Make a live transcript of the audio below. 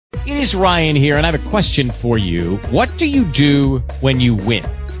It is Ryan here, and I have a question for you. What do you do when you win?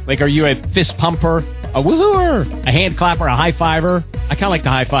 Like, are you a fist pumper, a woohooer, a hand clapper, a high fiver? I kind of like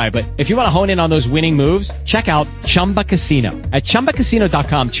the high five, but if you want to hone in on those winning moves, check out Chumba Casino. At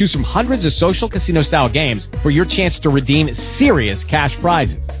ChumbaCasino.com, choose from hundreds of social casino-style games for your chance to redeem serious cash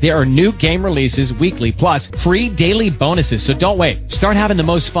prizes. There are new game releases weekly, plus free daily bonuses, so don't wait. Start having the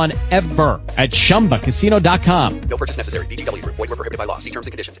most fun ever at ChumbaCasino.com. No purchase necessary. VGW. Void where prohibited by law. See terms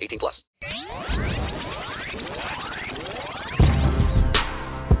and conditions. 18+.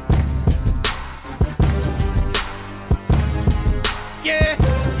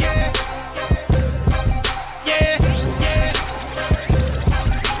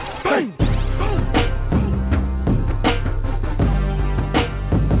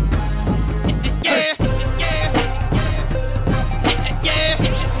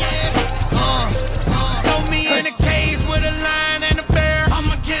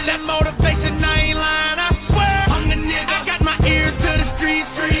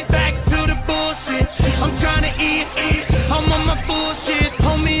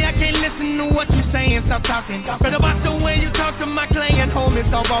 Stop talking. Better watch the way you talk to my client, homie,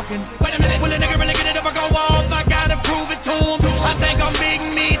 stop walking. Wait a minute, will a nigga really get it if I go off? I gotta prove it to him. I think I'm big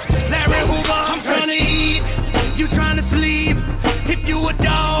meat, Larry Hoover. I'm trying to eat, you trying to sleep. If you a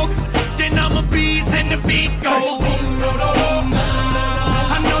dog, then I'm a beast and the beat goes.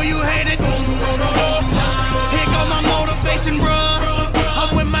 I know you hate it. Here go my motivation, bruh.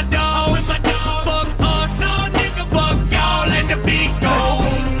 I'm with my dog. Fuck us, no nigga, fuck y'all and the beat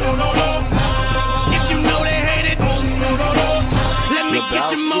goes.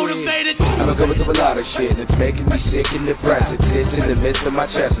 I'm going through a lot of shit, it's making me sick and depressed. It's in the midst of my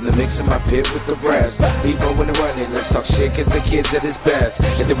chest, in the mix of my pit with the rest. People when they're running, let's talk shit, cause the kid's at his best.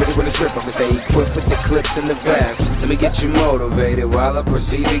 If they really wanna trip, I'm gonna stay equipped with the clips and the vest. Let me get you motivated while I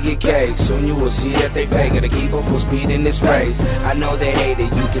proceed to get cake. Soon you will see that they pay, gotta keep up full speed in this race. I know they hate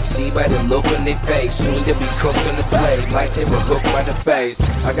it, you can see by the look on their face. Soon they'll be cooked on the plate, like they were hooked by the face.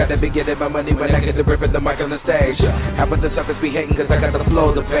 I gotta be getting my money when I get the rip of the mic on the stage. How about the suckers be hating, cause I got the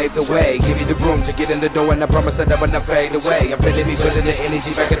flow to pave the way. Give you the room to get in the door, and I promise that I will not fade away. I'm ready to be putting the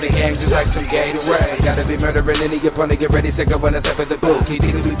energy back in the game, just like some Gatorade. Gotta be murdering any opponent, get ready to go when I step in the booth. He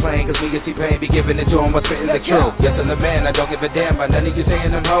need to be playing, cause me and T-Pain be giving it to him, what's spitting the truth. Yes, I'm the man, I don't give a damn about none of you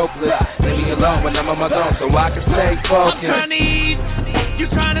saying I'm hopeless. Leave me alone when I'm on my own, so I can stay focused. I'm trying to eat, you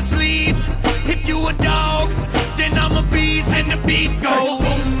trying to sleep. If you a dog, then I'm a beast and the beat goes.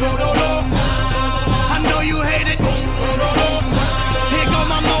 I know you hate it. Here go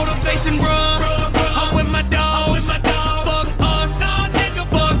my motivation, bruh. I'm with my dog. Fuck us, no nigga,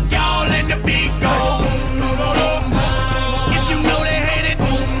 fuck y'all and the beat goes. If you know they hate it,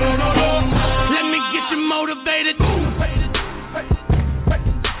 let me get you motivated.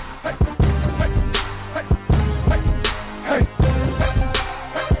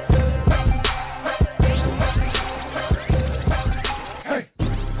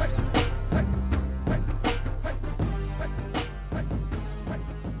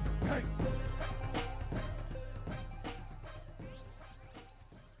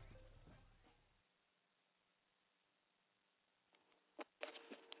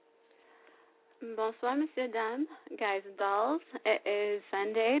 Bonsoir, Monsieur, Dame, guys and dolls. It is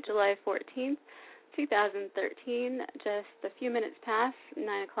Sunday, July 14th, 2013, just a few minutes past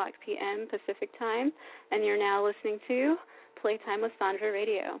 9 o'clock p.m. Pacific time, and you're now listening to Playtime with Sandra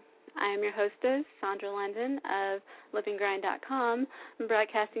Radio. I am your hostess, Sandra London of LivingGrind.com,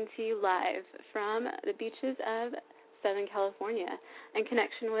 broadcasting to you live from the beaches of Southern California in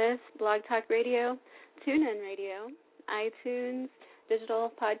connection with Blog Talk Radio, TuneIn Radio, iTunes,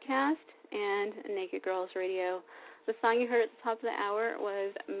 Digital Podcast, and Naked Girls Radio. The song you heard at the top of the hour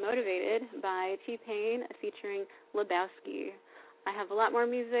was Motivated by T-Pain featuring Lebowski. I have a lot more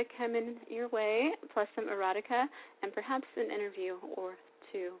music coming your way, plus some erotica, and perhaps an interview or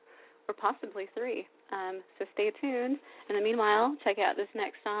two, or possibly three. So stay tuned. In the meanwhile, check out this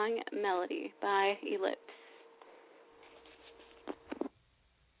next song, Melody by Ellipse.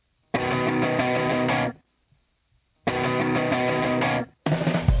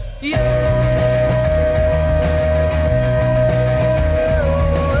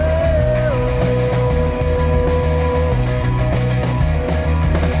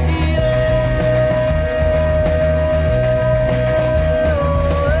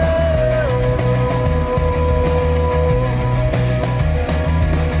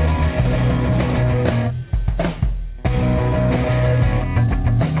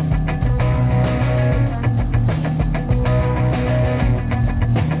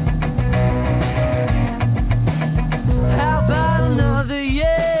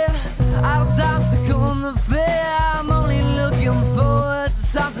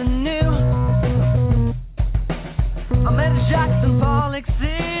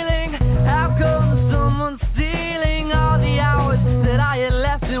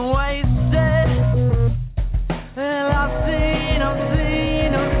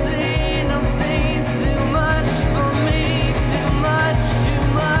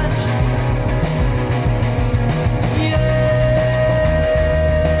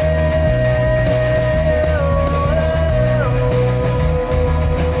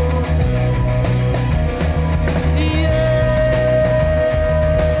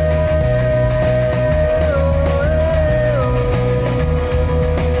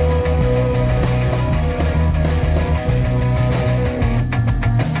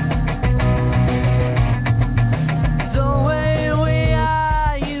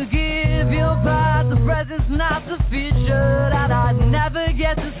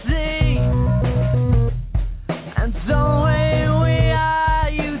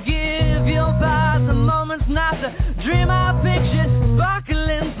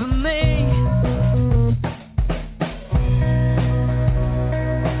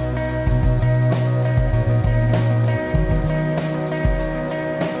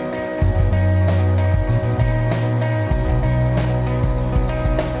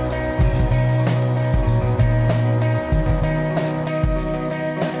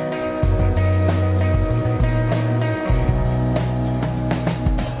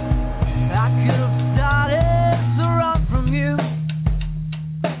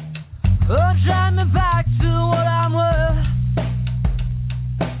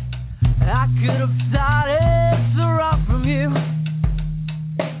 could have started so wrong from you.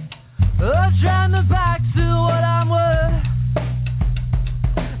 Trying to back to what I'm worth.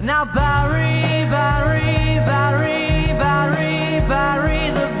 Now Barry, Barry, Barry, Barry,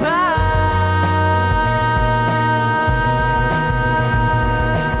 Barry the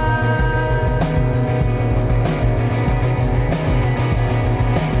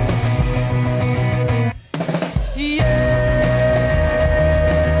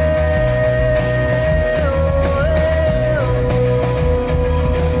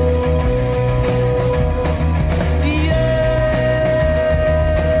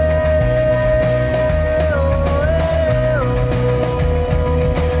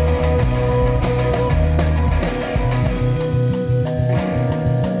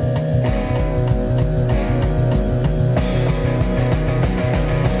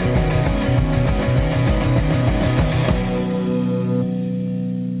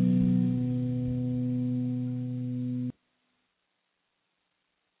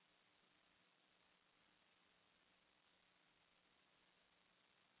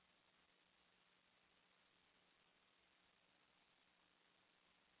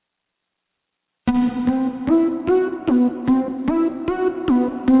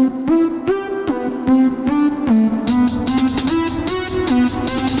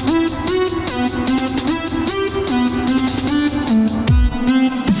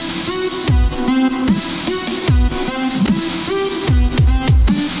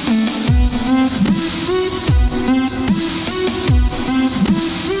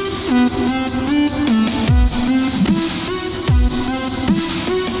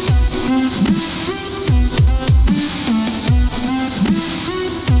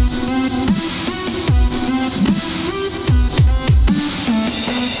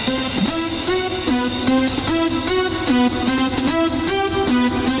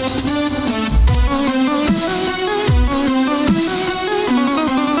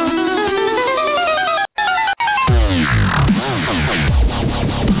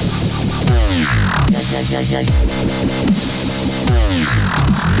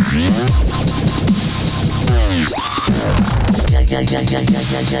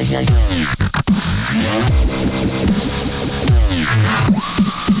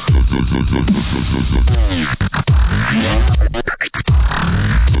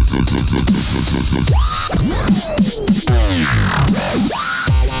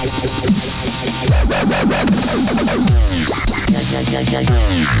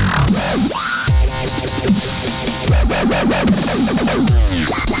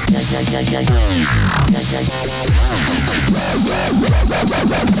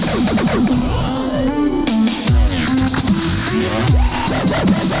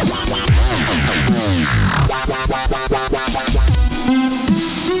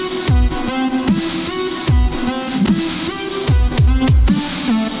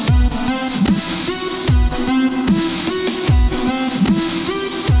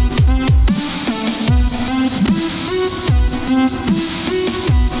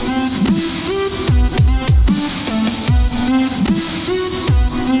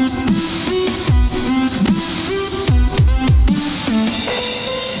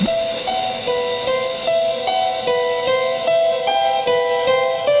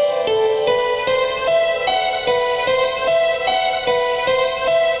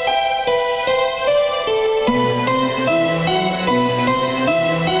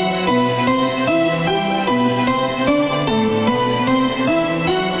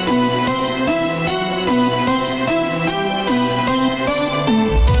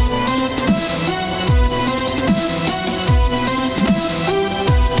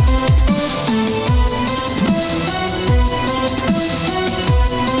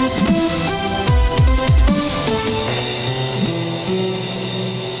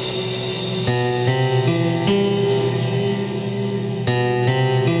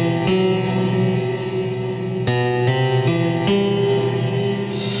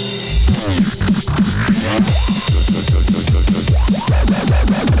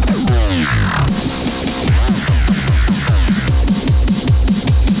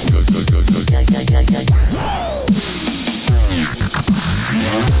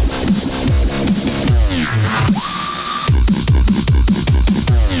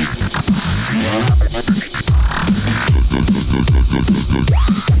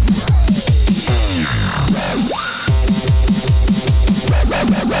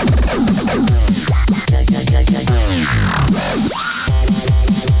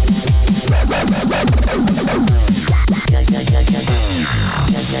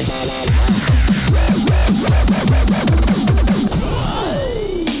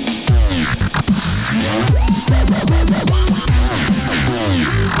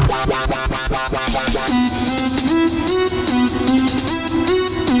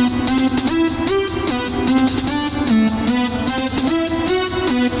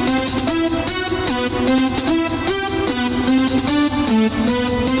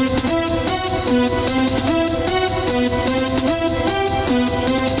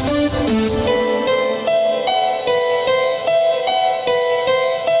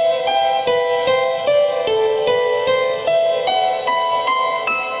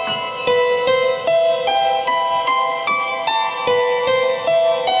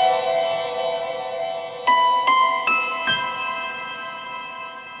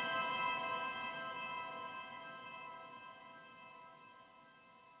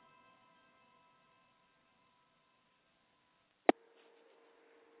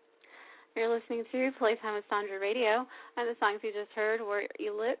You're listening to Playtime with Sandra Radio, and the songs you just heard were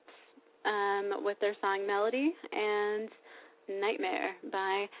Ellipse with their song Melody and Nightmare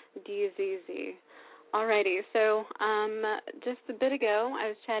by DZZ. Alrighty, so just a bit ago, I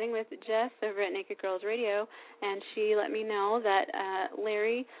was chatting with Jess over at Naked Girls Radio, and she let me know that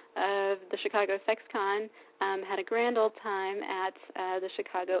Larry of the Chicago Sex Con had a grand old time at the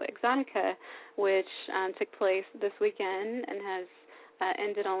Chicago Erotica, which took place this weekend and has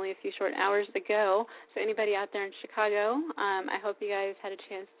ended only a few short hours ago. So anybody out there in Chicago, I hope you guys had a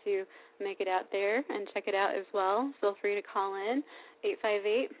chance to make it out there and check it out as well. Feel free to call in,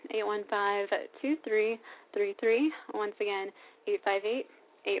 858-815-2333. Once again,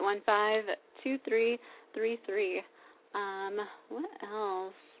 858-815-2333. What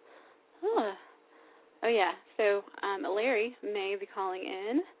else? Oh yeah, so Larry may be calling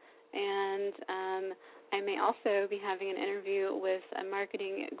in, and I may also be having an interview with a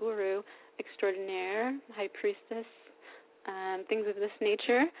marketing guru extraordinaire, high priestess, things of this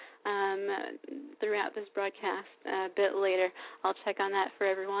nature throughout this broadcast a bit later. I'll check on that for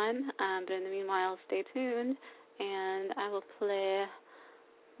everyone, but in the meanwhile, stay tuned, and I will play,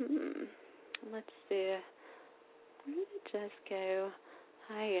 let's see, where did it just go?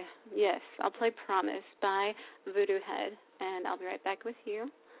 Hi, yes, I'll play Promise by Voodoo Head, and I'll be right back with you.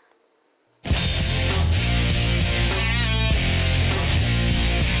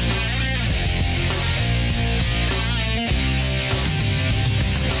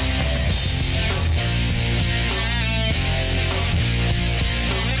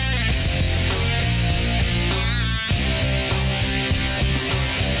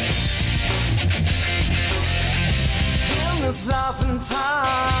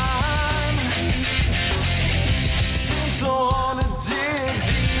 Time, so on a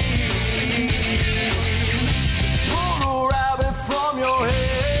dig.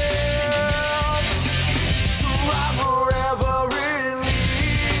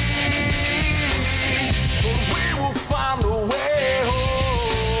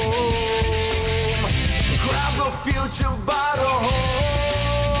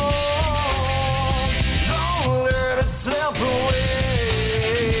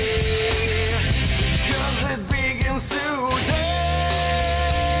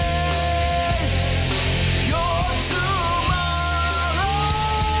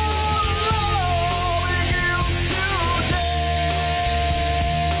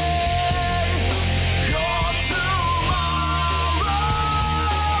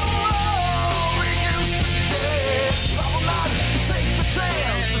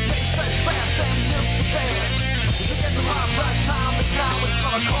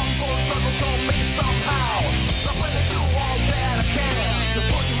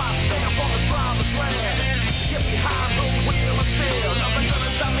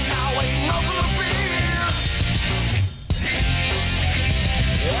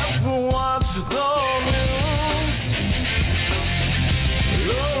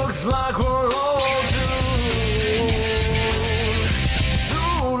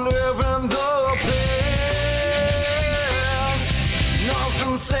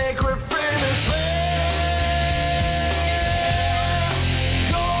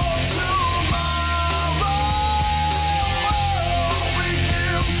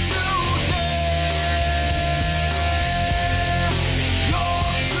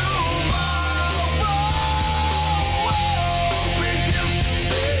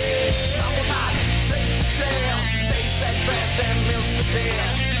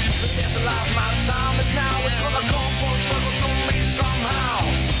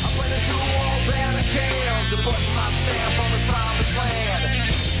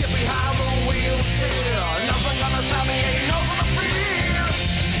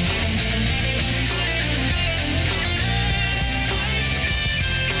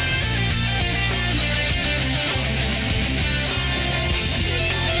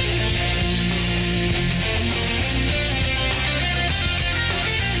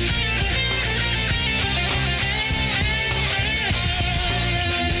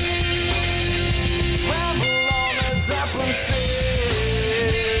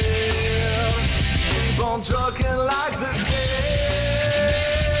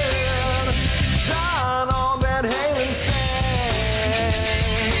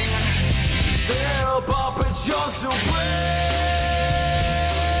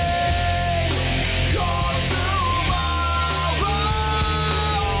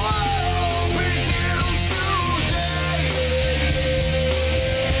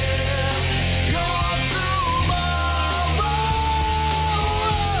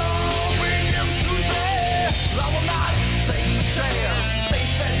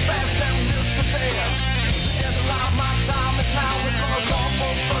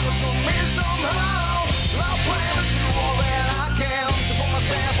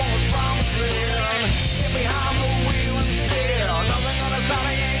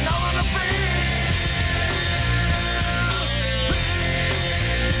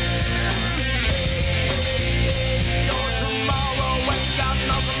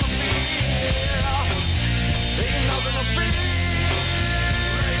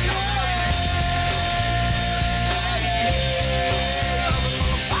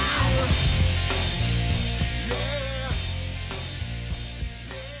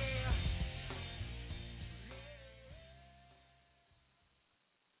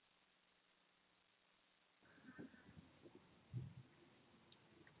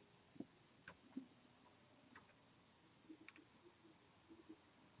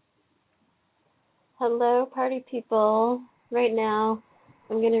 Hello, party people. Right now,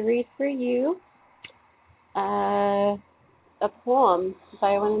 I'm going to read for you a poem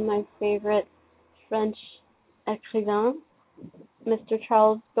by one of my favorite French écrivains, Mr.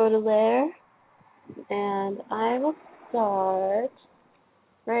 Charles Baudelaire, and I will start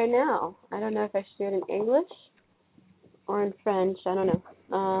right now. I don't know if I should do it in English or in French. I don't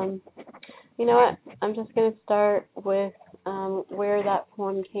know. You know what? I'm just going to start with where that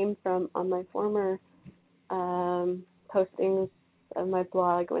poem came from on my former postings of my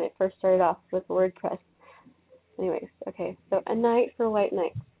blog when it first started off with WordPress. Anyways, okay, so A Night for White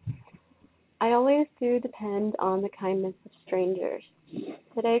Nights. I always do depend on the kindness of strangers.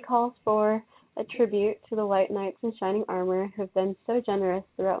 Today calls for a tribute to the white knights in shining armor who have been so generous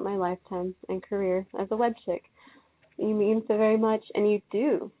throughout my lifetime and career as a web chick. You mean so very much, and you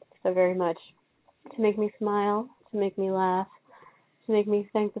do so very much, to make me smile, to make me laugh, to make me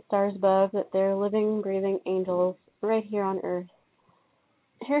thank the stars above that they're living, breathing angels right here on Earth.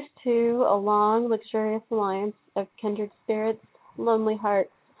 Here's to a long, luxurious alliance of kindred spirits, lonely hearts,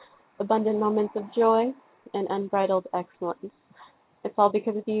 abundant moments of joy, and unbridled excellence. It's all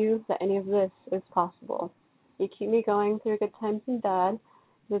because of you that any of this is possible. You keep me going through good times and bad,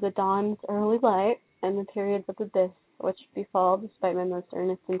 through the dawn's early light and the periods of abyss which befall despite my most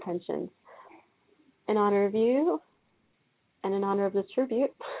earnest intentions. In honor of you, and in honor of this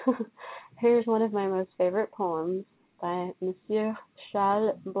tribute, here's one of my most favorite poems by Monsieur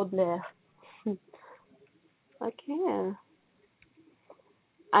Charles Baudelaire. Okay.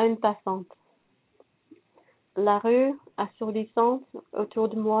 À une passante. La rue assourdissante autour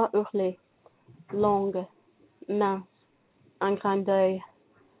de moi hurlait, longue, mince, un grand deuil,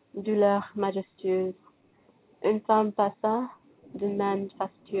 douleur majestueuse. Une femme passa d'une main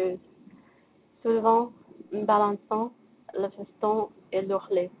fastueuse, soulevant, balançant le feston et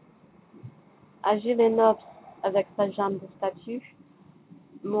l'ourlet. Agit les noces avec sa jambe de statue.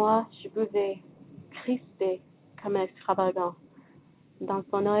 Moi, je buvais, crispé comme extravagant. Dans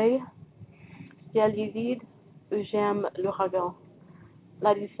son œil, ciel livide où j'aime l'ouragan.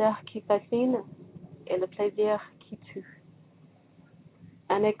 La douceur qui fascine et le plaisir qui tue.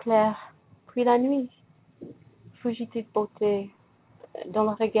 Un éclair, puis la nuit, fugitive beauté, dont le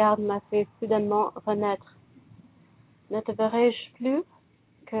regard m'a fait soudainement renaître. Ne te verrai-je plus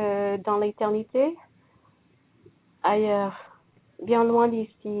que dans l'éternité? Ailleurs, bien loin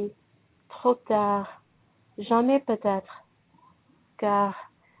d'ici, trop tard, jamais peut-être, car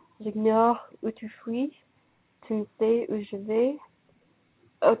j'ignore où tu fuis, tu ne sais où je vais.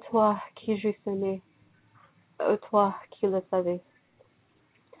 Ô toi qui j'eus aimé, ô toi qui le savais.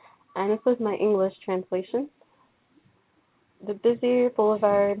 And this was my English translation. The busy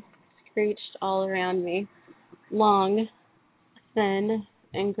boulevard screeched all around me, long, thin,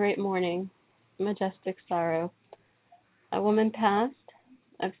 in great mourning, majestic sorrow. A woman passed,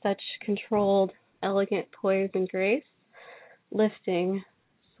 of such controlled, elegant poise and grace, lifting,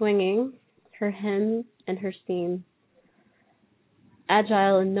 swinging, her hem and her seam.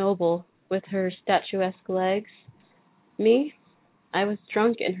 Agile and noble, with her statuesque legs. Me, I was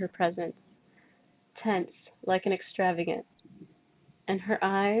drunk in her presence, tense like an extravagant. And her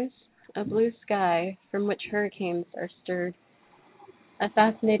eyes, a blue sky from which hurricanes are stirred. A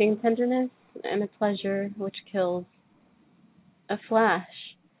fascinating tenderness and a pleasure which kills. A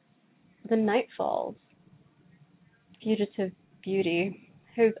flash, the night falls. Fugitive beauty,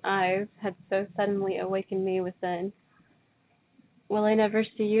 whose eyes had so suddenly awakened me within. Will I never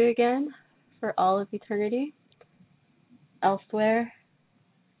see you again, for all of eternity? Elsewhere,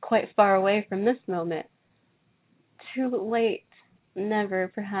 quite far away from this moment. Too late, never,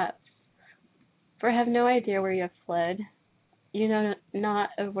 perhaps. For I have no idea where you have fled. You know not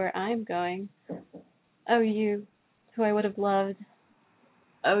of where I am going. Oh, you, who I would have loved.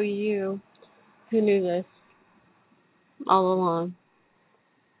 Oh, you, who knew this all along.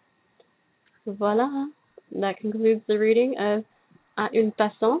 Voila. That concludes the reading of À une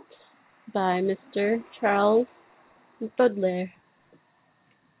passante by Mr. Charles Baudelaire.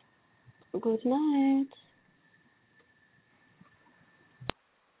 Good night.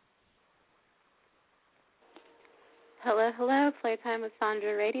 Hello, hello, Playtime with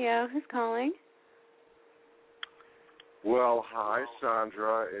Sandra Radio. Who's calling? Well, hi,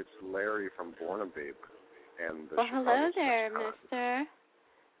 Sandra. It's Larry from Bornaby. And the hello there, mister.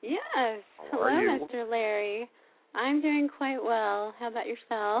 Yes. How are you? Mr. Larry. I'm doing quite well. How about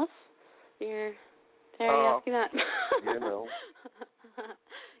yourself? You're very asking that. You know.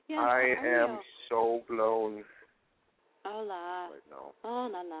 Yes, I am so blown. Oh, la. Right now. Oh,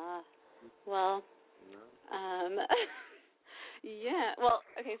 la, la. Well, Yeah. Well,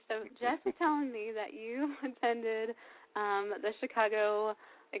 okay, so Jess is telling me that you attended the Chicago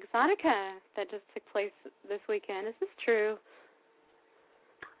Erotica that just took place this weekend. Is this true?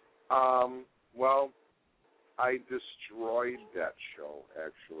 Well, I destroyed that show,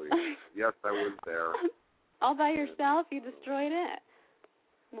 actually. Yes, I was there. All by yourself? You destroyed it?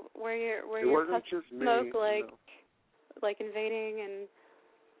 Were your wasn't just me, smoke, like invading and,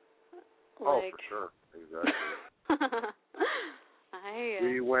 Oh, for sure. Exactly.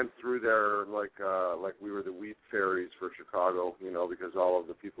 We went through there like we were the wheat fairies for Chicago, because all of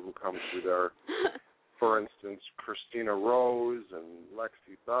the people who come through there, for instance, Christina Rose and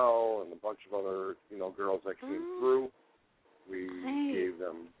Lexi Bell and a bunch of other, girls that came through, we gave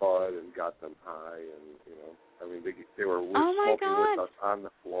them bud and got them high, and they were smoking with us on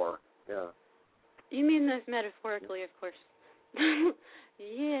the floor. Yeah. You mean this metaphorically, of course.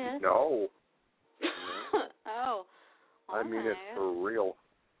 Yes. No. Oh. I mean it for real.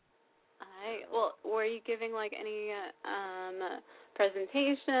 Well, were you giving any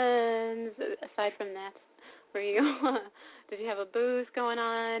presentations aside from that? Were you did you have a booth going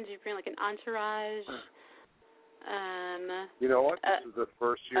on? Did you bring an entourage? You know what? This is the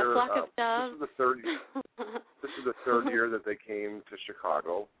first year. A flock of doves. This is the third year that they came to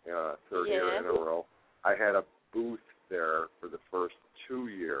Chicago. Third year in a row. I had a booth there for the first 2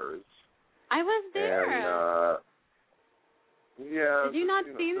 years. I was there. And, yeah. Did you not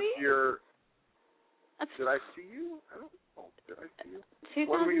see me? Year, did I see you? I don't know. Did I see you?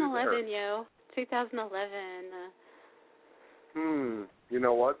 2011, yo. 2011. You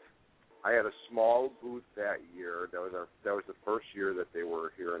know what? I had a small booth that year. That was the first year that they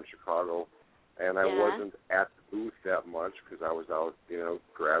were here in Chicago, and I wasn't at the booth that much because I was out,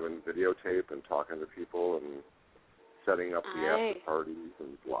 grabbing videotape and talking to people and setting up the after parties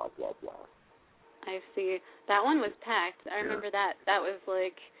and blah blah blah. I see. That one was packed. I remember that. That was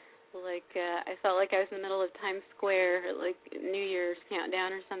I felt like I was in the middle of Times Square, New Year's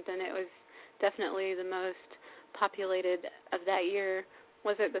countdown or something. It was definitely the most populated of that year.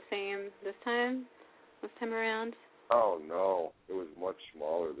 Was it the same this time around? Oh, no. It was much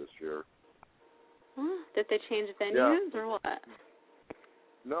smaller this year. Huh? Did they change venues or what?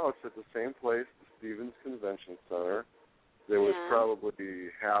 No, it's at the same place, the Stevens Convention Center. There was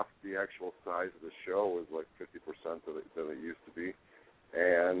probably half the actual size of the show was 50% than it used to be.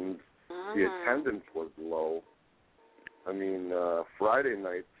 And the attendance was low. I mean, Friday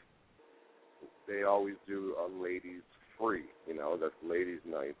nights, they always do a ladies' free, that's ladies'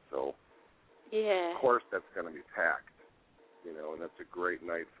 night. So, of course, that's going to be packed, and that's a great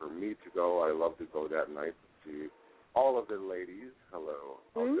night for me to go. I love to go that night to see all of the ladies, out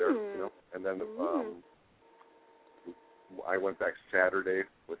there, And then I went back Saturday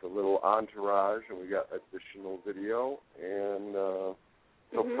with a little entourage, and we got additional video. And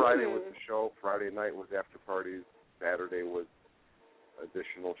so Friday was the show. Friday night was after parties. Saturday was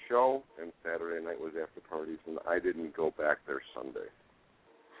additional show, and Saturday night was after parties, and I didn't go back there Sunday.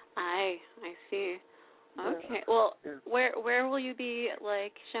 I see. Okay. Well, where will you be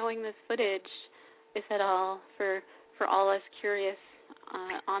showing this footage, if at all, for all us curious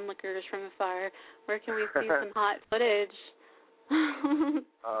onlookers from afar? Where can we see some hot footage?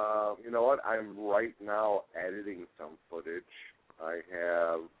 You know what? I'm right now editing some footage.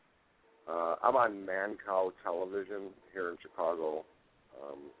 I'm on Mancow Television here in Chicago.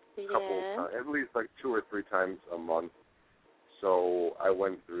 At least 2 or 3 times a month. So I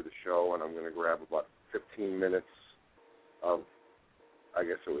went through the show, and I'm going to grab about 15 minutes of, I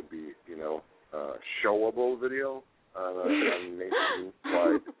guess it would be, showable video on a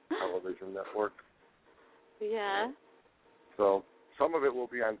nationwide television network. Yeah. So some of it will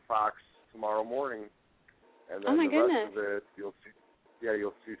be on Fox tomorrow morning, and then rest of it you'll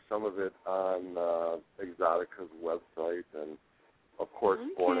see some of it on Erotica's website and. Of course,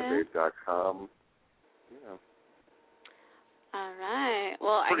 bornababe.com. Yeah. All right.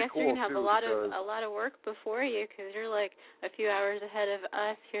 Well, I guess you're gonna have a lot of work before you because you're a few hours ahead of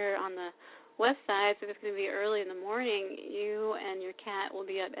us here on the west side. So it's gonna be early in the morning. You and your cat will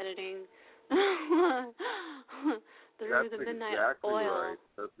be up editing through the midnight oil. Right.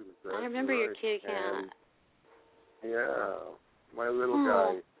 That's exactly I remember your kitty cat. Yeah, my little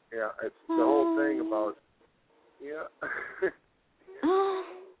guy. Yeah, it's the whole thing about. Yeah.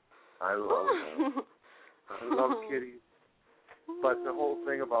 I love them. I love kitties. But the whole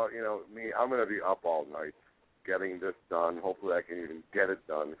thing about, me, I'm going to be up all night getting this done. Hopefully I can even get it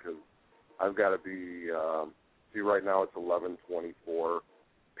done because I've got to be, right now it's 11:24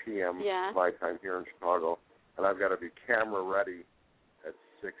 p.m. my time here in Chicago, and I've got to be camera ready at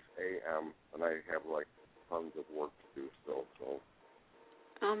 6 a.m., and I have tons of work to do still. So.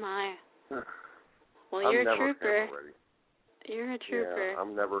 Oh my. Well, I'm you're a never trooper. camera ready. You're a trooper. Yeah,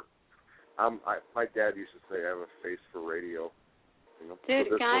 I'm never. My dad used to say I have a face for radio. You know, dude,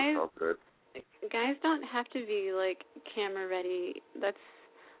 so this guys, works out good. Guys don't have to be like camera ready. That's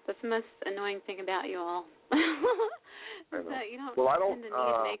the most annoying thing about you all. Is that you don't tend to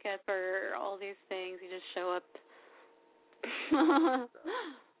need makeup or all these things. You just show up.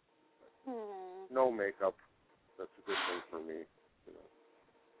 No makeup. That's a good thing for me. You know.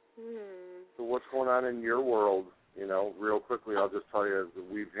 So what's going on in your world? You know, real quickly, I'll just tell you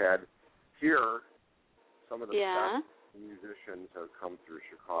that we've had here some of the best musicians have come through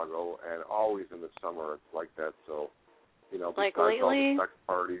Chicago, and always in the summer it's like that. So, you know, like besides lately, all the sex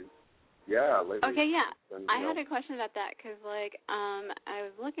parties. Yeah, lately. Okay, yeah. And, I had a question about that because, like, I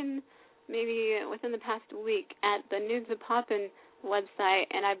was looking maybe within the past week at the Nudes of Poppin' website,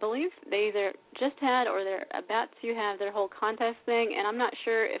 and I believe they either just had or they're about to have their whole contest thing, and I'm not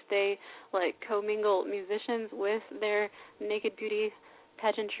sure if they, like, commingle musicians with their naked beauty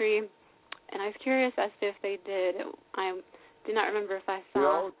pageantry, and I was curious as to if they did. I do not remember if I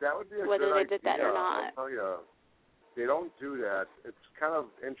saw that would be a whether good they did that idea. or not. I'll tell you, they don't do that. It's kind of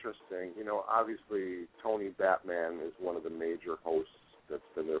interesting. You know, obviously, Tony Batman is one of the major hosts that's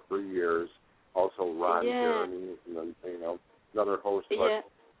been there for years. Also, Ron Jeremy, and then, you know, another host. But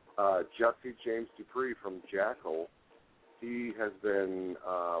Jesse James Dupree from Jackal, he has been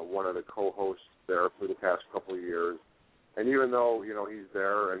one of the co-hosts there for the past couple of years. And even though, you know, he's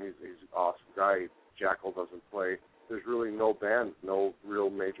there and he's an awesome guy, Jackal doesn't play. There's really no band, no real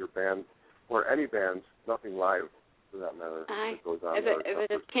major band, or any bands, nothing live for that matter. That goes on is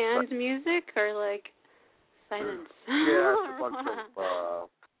it canned music or like silence? Yeah, it's a bunch of,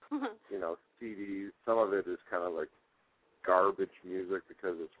 you know, CDs. Some of it is kind of like garbage music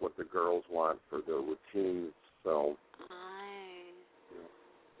because it's what the girls want for their routines. So.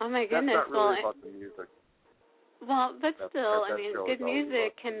 Oh my goodness! That's not really about the music. Well, but still, I mean, good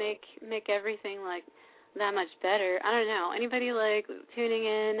music can make everything like that much better. I don't know. Anybody like tuning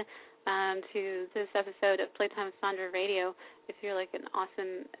in to this episode of Playtime with Sandra Radio, if you're like an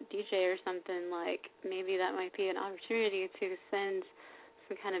awesome DJ or something, like maybe that might be an opportunity to send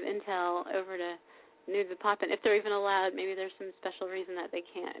some kind of intel over to Nudes of Poppin'. If they're even allowed, maybe there's some special reason that they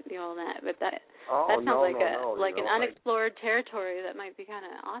can't do all that. But that sounds like an unexplored territory that might be kind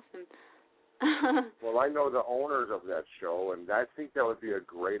of awesome. Well, I know the owners of that show, and I think that would be a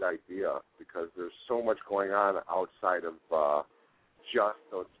great idea because there's so much going on outside of just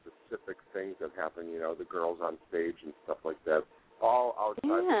those specific things that happen, you know, the girls on stage and stuff like that, all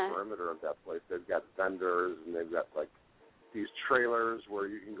outside the perimeter of that place. They've got vendors, and they've got, like, these trailers where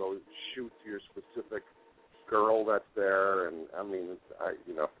you can go shoot to your specific girl that's there, and, I mean, I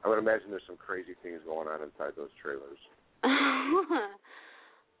would imagine there's some crazy things going on inside those trailers.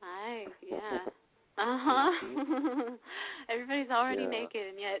 Everybody's already naked,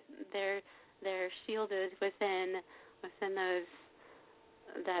 and yet they're shielded within those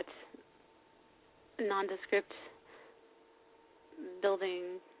that nondescript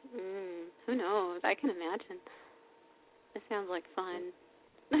building. Who knows? I can imagine. It sounds like fun.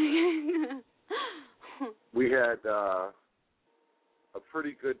 We had a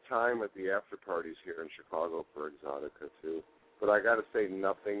pretty good time at the after parties here in Chicago for Erotica too. But I got to say,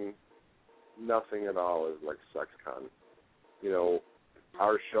 nothing at all is like SexCon. You know,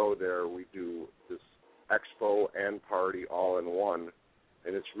 our show there, we do this expo and party all in one,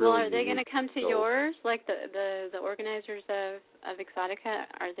 and it's really. Well, are they going to come to yours, like the organizers of Erotica?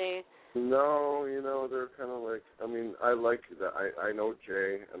 Are they? No, you know, they're kind of like. I mean, I like that. I know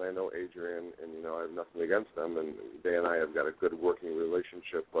Jay and I know Adrian, and you know, I have nothing against them, and they and I have got a good working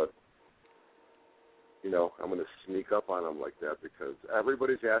relationship, but. You know, I'm going to sneak up on them like that because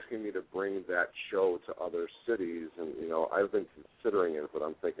everybody's asking me to bring that show to other cities, and, you know, I've been considering it, but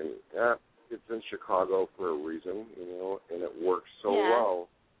I'm thinking, it's in Chicago for a reason, you know, and it works so well.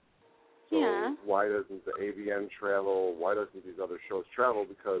 So why doesn't the AVN travel? Why doesn't these other shows travel?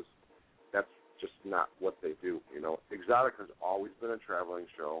 Because that's just not what they do, you know. Exotica's always been a traveling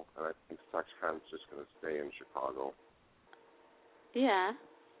show, and I think SexCon's just going to stay in Chicago. Yeah.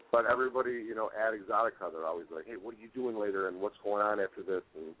 But everybody, you know, at Erotica, they're always like, hey, what are you doing later and what's going on after this?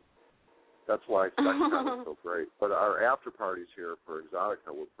 And that's why SexCon is so great. But our after parties here for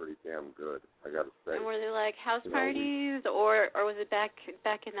Erotica were pretty damn good, I got to say. And were they like house parties or was it back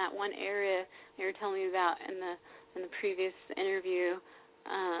in that one area you were telling me about in the previous interview?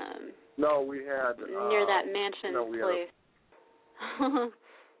 No, we had... near that mansion place.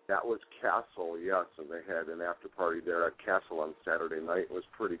 That was Castle, yes, and they had an after party there at Castle on Saturday night. It was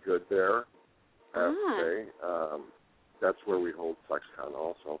pretty good there. I have to say. That's where we hold SexCon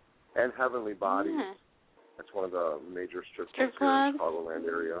also. And Heavenly Bodies. Yeah. That's one of the major strip clubs here in the Chicagoland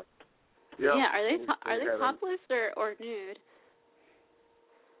area. Yep. Yeah, are they topless or nude?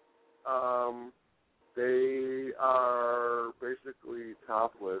 They are basically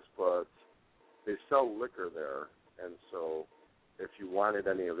topless, but they sell liquor there, and so if you wanted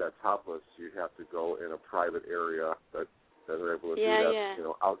any of that topless, you'd have to go in a private area that are able to do that, you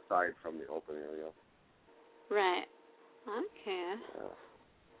know, outside from the open area. Right. Okay. Yeah.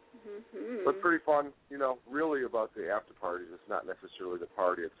 Mm-hmm. But pretty fun, you know, really about the after parties. It's not necessarily the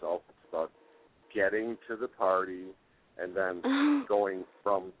party itself. It's about getting to the party and then going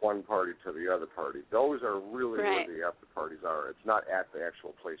from one party to the other party. Those are really where the after parties are. It's not at the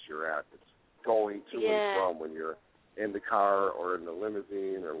actual place you're at. It's going to and from when you're in the car or in the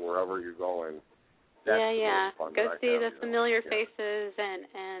limousine or wherever you're going. That's the most fun. Go see the familiar faces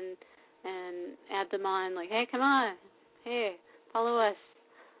and add them on. Like, hey, come on. Hey, follow us.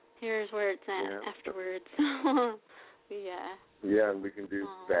 Here's where it's at afterwards. Yeah, and we can do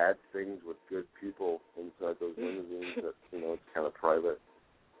bad things with good people inside those limousines that, you know, it's kind of private.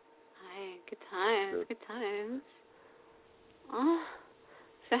 Hi, good times, good times. Oh,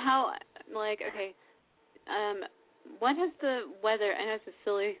 so how, like, okay, what has the weather, I know it's a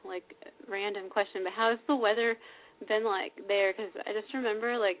silly, like, random question, but how has the weather been like there? Because I just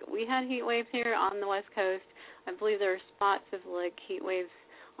remember, like, we had heat waves here on the West Coast. I believe there were spots of, like, heat waves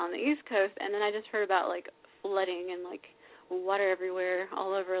on the East Coast, and then I just heard about, like, flooding and, like, water everywhere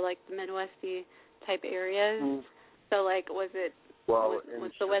all over, like, the Midwesty type areas. So, like, was the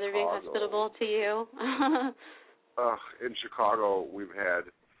weather being hospitable to you? In Chicago, we've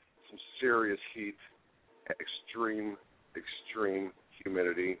had some serious heat, extreme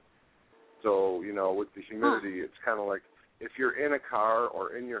humidity. So, you know, with the humidity, it's kind of like if you're in a car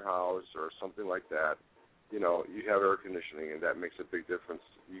or in your house or something like that, you know, you have air conditioning, and that makes a big difference.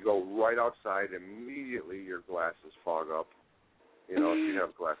 You go right outside, immediately your glasses fog up. You know, if you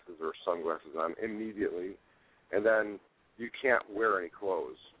have glasses or sunglasses on, immediately. And then you can't wear any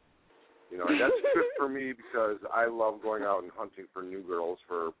clothes. You know, and that's good for me because I love going out and hunting for new girls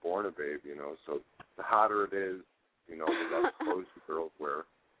for Born a Babe, you know. So the hotter it is, you know, the less clothes the girls wear.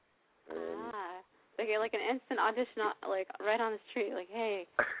 Like an instant audition, like right on the street. Like, hey,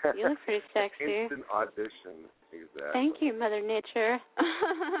 you look pretty sexy. Instant audition, exactly. Thank you, Mother Nature.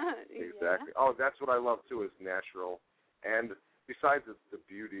 Exactly. Oh, that's what I love too, is natural. And besides the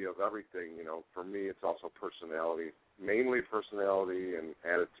beauty of everything, you know, for me it's also personality, mainly personality and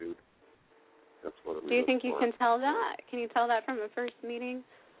attitude. That's what it is. Do you think you can tell that? Can you tell that from a first meeting?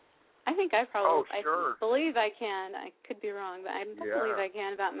 I think I probably. Oh, sure. I believe I can. I could be wrong, but I believe I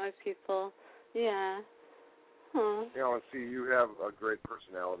can about most people. Yeah. Huh. You know, and see, you have a great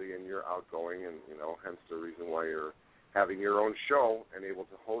personality, and you're outgoing, and you know, hence the reason why you're having your own show and able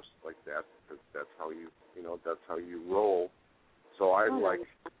to host like that, because that's how you roll. So I like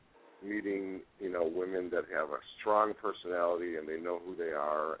meeting, you know, women that have a strong personality and they know who they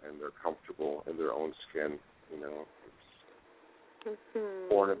are and they're comfortable in their own skin. You know,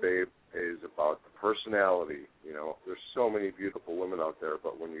 Born a Babe is about the personality. You know, there's so many beautiful women out there,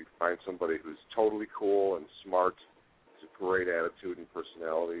 but when you find somebody who's totally cool and smart, has a great attitude and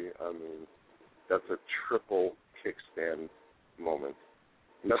personality, I mean, that's a triple kickstand moment.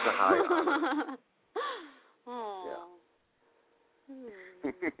 And that's a high honor. Yeah.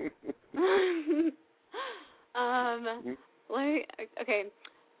 Okay.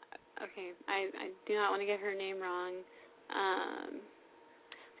 I do not want to get her name wrong.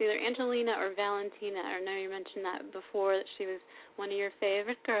 It's either Angelina or Valentina. I know you mentioned that before, that she was one of your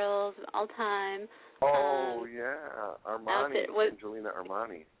favorite girls of all time. Oh, yeah, Armani, Angelina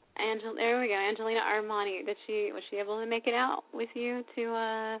Armani. There we go, Angelina Armani. Was she able to make it out with you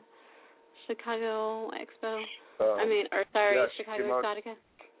to Chicago Expo? Chicago Erotica.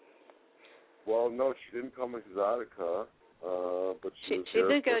 Well, no, she didn't come with Erotica, but she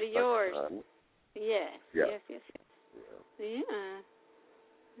did go to yours. Yes. Yeah.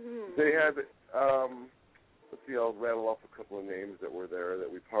 They had, let's see, I'll rattle off a couple of names that were there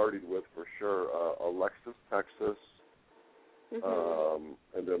that we partied with for sure. Alexis, Texas. And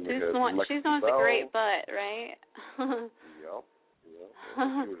then we had Lexi she's the one with the great butt, right? Yep.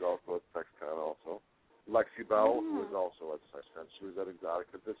 She was also at SexCon also. Lexi Bell was also at SexCon. She was at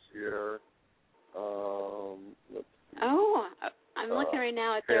Exotica this year. I'm looking right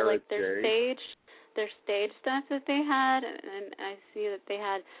now at their stage stuff that they had, and I see that they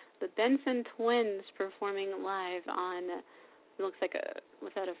had the Benson Twins performing live on, it looks like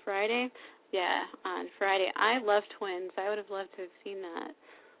was that a Friday? Yeah, on Friday. I love Twins. I would have loved to have seen that.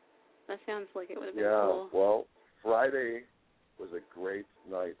 That sounds like it would have been Yeah, cool. well, Friday was a great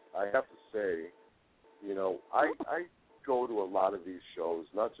night. I have to say, I go to a lot of these shows,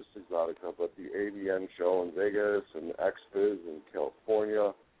 not just Erotica, but the AVN show in Vegas and XBiz in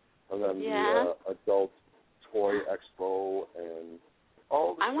California, and then the Adult Toy Expo and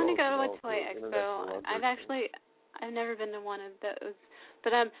all the I want to shows, go to a Toy Expo. I've never been to one of those.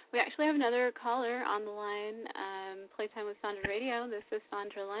 But we actually have another caller on the line, Playtime with Sandra Radio. This is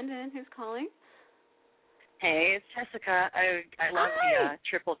Sandra London who's calling. Hey, it's Jessica. I love the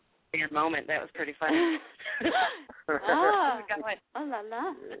triple moment. That was pretty funny. Oh la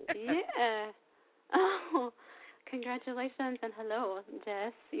la. Yeah. Oh, congratulations and hello,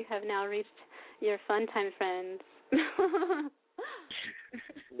 Jess. You have now reached your fun time friends.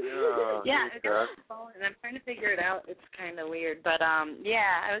 Yeah, I got the phone and I'm trying to figure it out. It's kind of weird, but I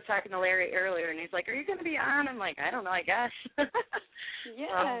was talking to Larry earlier, and he's like, "Are you going to be on?" I'm like, "I don't know, I guess."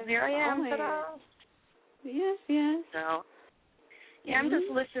 Yeah. Here I am. Ta-da. Yes. So, yeah, I'm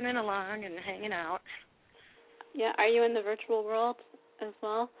just listening along and hanging out. Yeah, are you in the virtual world as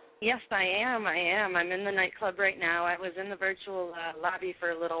well? Yes, I am. I'm in the nightclub right now. I was in the virtual lobby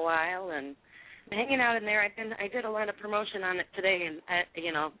for a little while and hanging out in there. I did a lot of promotion on it today, and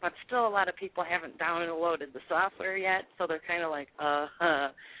but still a lot of people haven't downloaded the software yet, so they're kind of like,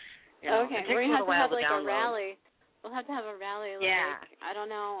 Okay, we're gonna have to have like a rally. We'll have to have a rally. I don't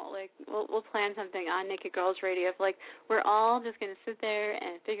know. We'll plan something on Naked Girls Radio. If we're all just gonna sit there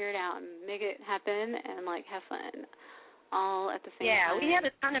and figure it out and make it happen and have fun. All at the same time. Yeah, we had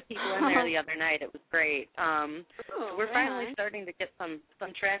a ton of people in there the other night. It was great. We're finally starting to get some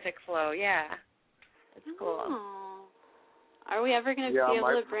traffic flow. Yeah, it's cool. Oh. Are we ever going to be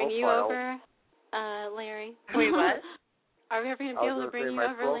able to bring you over, Larry? Wait, what? Are we ever going to be able to bring you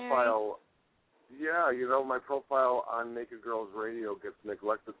over, Larry? Yeah, my profile on Naked Girls Radio gets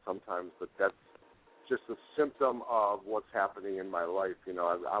neglected sometimes, but that's just a symptom of what's happening in my life.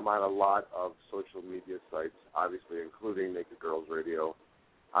 I'm on a lot of social media sites, obviously, including Naked Girls Radio.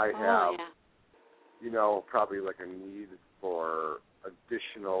 I have, probably a need for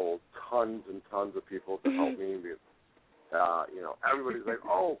additional tons and tons of people to help me. Everybody's like,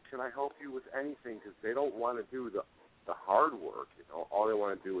 "Oh, can I help you with anything?" Because they don't want to do the hard work. All they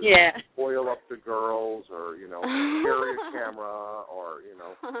want to do is oil up the girls, or carry a camera, or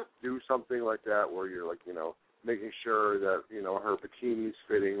do something like that where you're making sure that her bikini's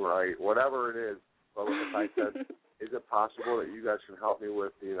fitting right, whatever it is. But if I said, "Is it possible that you guys can help me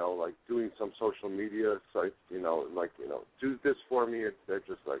with doing some social media sites, do this for me?" They're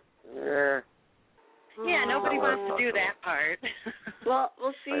just like, eh. Yeah, nobody wants to do that part. Well,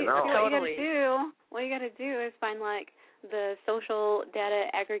 we'll see. What you got to do is find the social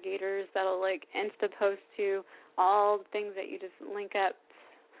data aggregators that'll insta post to all the things that you just link up.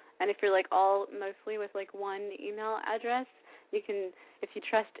 And if you're all mostly with one email address, you can, if you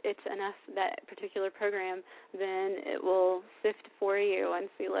trust it enough, that particular program, then it will sift for you and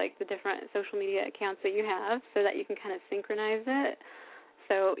see the different social media accounts that you have, so that you can kind of synchronize it.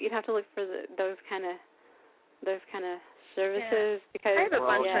 So you'd have to look for those kind of services, because I have a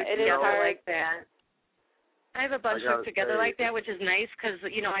bunch it is hard like that. I have a bunch hooked together like that, which is nice because,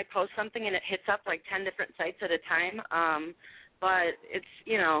 I post something and it hits up 10 different sites at a time. But it's,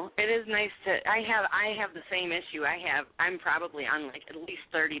 it is nice to, I have the same issue. I'm probably on at least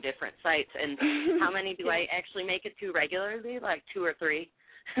 30 different sites, and how many do I actually make it to regularly? 2 or 3.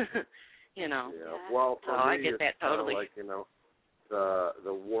 Yeah. Well, so I get that totally.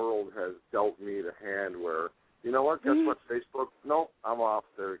 The world has dealt me the hand where, guess what, Facebook? No, I'm off.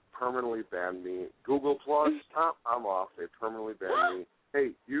 They permanently banned me. Google Plus, I'm off. They permanently banned me.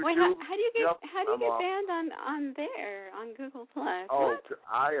 Hey, YouTube. Wait, how do you get banned on there, on Google Plus? Oh, what?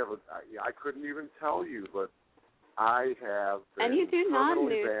 I couldn't even tell you, but I have been and you do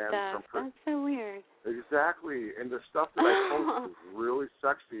permanently non-nude banned. stuff. That's so weird. Exactly, and the stuff that I post is really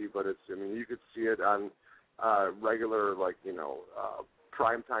sexy, but you could see it on regular,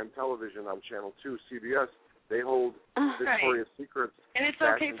 primetime television on Channel 2, CBS. They hold Victoria's Secret's and it's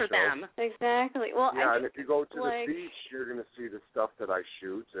okay for show. them. Exactly. Well, yeah, and if you go to the beach, you're going to see the stuff that I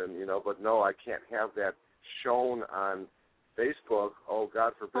shoot, and but no, I can't have that shown on Facebook. Oh,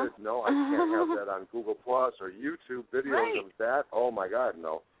 God forbid. No, I can't have that on Google Plus or YouTube videos of that. Oh my God,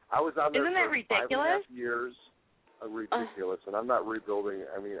 no. I was on there Isn't for that ridiculous? 5.5 years. Ridiculous, and I'm not rebuilding.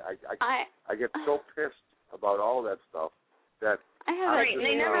 I get so pissed about all that stuff that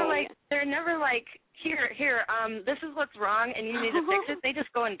they're never here, this is what's wrong and you need to fix it. They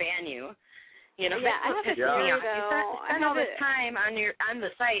just go and ban you. Yeah, I have a theory, though. You spend all this time on the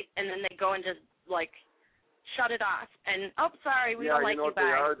site, and then they go and just shut it off. And, sorry, we don't like you, bye. Yeah,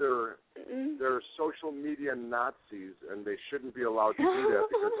 you know what they are? They're social media Nazis, and they shouldn't be allowed to do that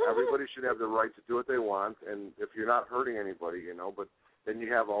because everybody should have the right to do what they want, and if you're not hurting anybody, but then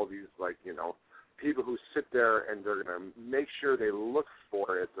you have all these, people who sit there and they're going to make sure they look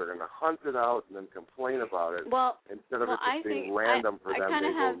for it. They're going to hunt it out and then complain about it instead of it just being random for them.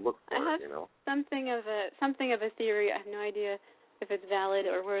 They go look for it. Something of a theory. I have no idea if it's valid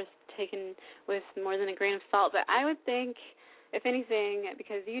or worth taking with more than a grain of salt. But I would think, if anything,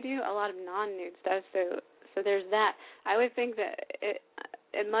 because you do a lot of non-nude stuff, so there's that. I would think that it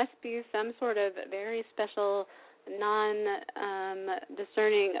must be some sort of very special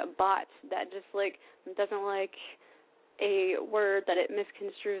non-discerning bot that just doesn't like a word that it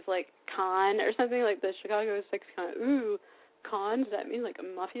misconstrues like con or something, like the Chicago sex con. Ooh, con, does that mean like a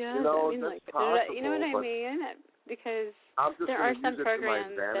mafia? Does that mean like possible, you know what I mean? Because there are some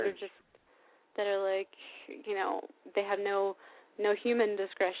programs that are like, they have no human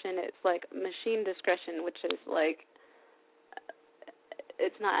discretion. It's like machine discretion, which is like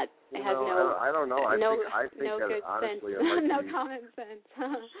it's not. It has no. I don't know. I think no that good honestly, sense. it might no be common sense.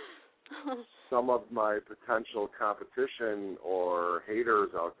 some of my potential competition or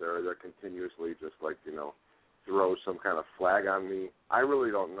haters out there that continuously just throw some kind of flag on me. I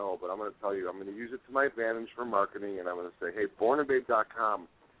really don't know, but I'm going to tell you, I'm going to use it to my advantage for marketing, and I'm going to say, hey, bornandbabe.com,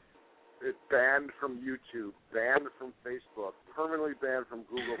 it's banned from YouTube, banned from Facebook, permanently banned from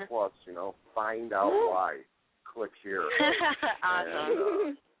Google Plus. Find out why. Click here.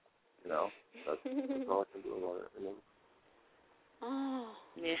 Awesome. And, that's all I can do about it. Oh.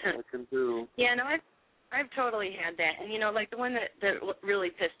 Yeah. I can do. Yeah, no, I've totally had that. And, the one that really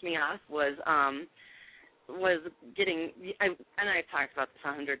pissed me off was getting, and I've talked about this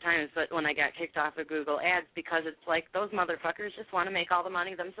 100 times, but when I got kicked off of Google Ads, because it's like those motherfuckers just want to make all the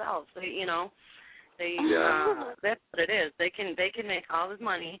money themselves. That's what it is. They can make all this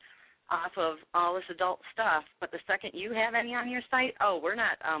money off of all this adult stuff, but the second you have any on your site, we're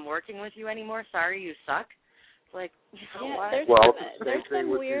not working with you anymore. Sorry, you suck. Like, what? There's some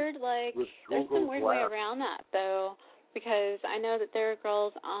weird way around that though, because I know that there are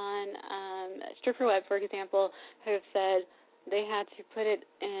girls on Stripper Web, for example, who have said they had to put it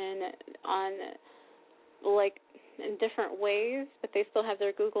in different ways, but they still have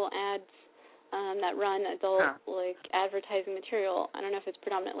their Google Ads that run adult advertising material. I don't know if it's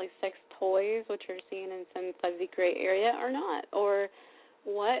predominantly sex toys, which are seen in some fuzzy gray area or not, or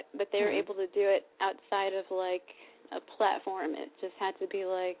what, but they were able to do it outside of a platform. It just had to be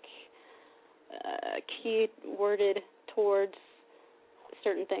key worded towards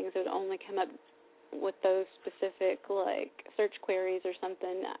certain things. It would only come up with those specific search queries or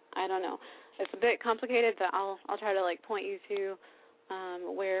something. I don't know. It's a bit complicated, but I'll try to point you to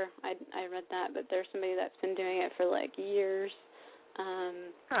where I read that. But there's somebody that's been doing it for years.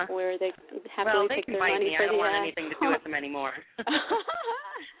 Where they happily take their money for the I don't want anything to do with them anymore. There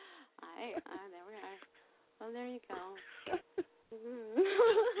we are. Well, there you go.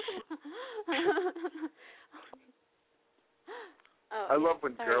 I love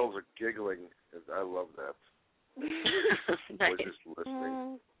when girls are giggling. I love that. Nice. Or just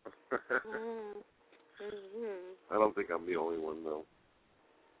listening. I don't think I'm the only one, though.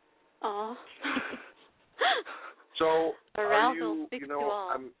 Oh. So, arousal speaks to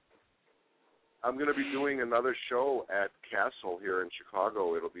all. I'm going to be doing another show at Castle here in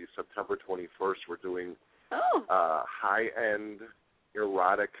Chicago. It'll be September 21st. We're doing a high-end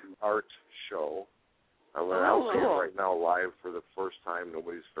erotic art show. I'm announcing it right now live for the first time.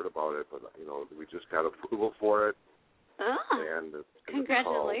 Nobody's heard about it, but, we just got approval for it. And it's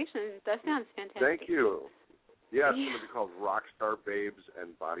congratulations. That sounds fantastic. Thank you. Yeah, it's going to be called Rockstar Babes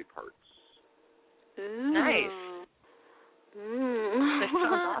and Body Parts. Ooh. Nice. That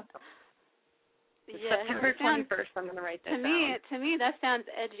sounds awesome. September 21st, I'm going to write that down. To me, that sounds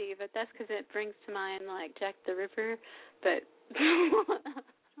edgy, but that's because it brings to mind, Jack the Ripper. But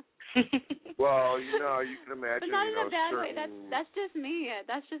well, you can imagine, but not in a bad way. certain... That's just me.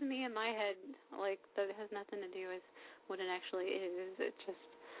 That's just me in my head. That has nothing to do with what it actually is. It just...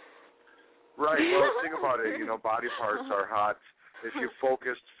 Right. Well, think about it. Body parts are hot. If you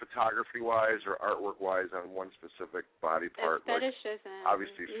focused photography-wise or artwork-wise on one specific body part,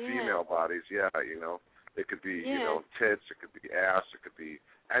 obviously female bodies, it could be, tits, it could be ass, it could be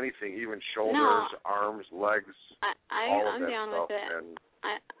anything, even shoulders, arms, legs, all of that stuff. And,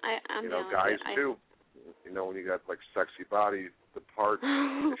 I'm down guys with it. too. When you got sexy body, the part,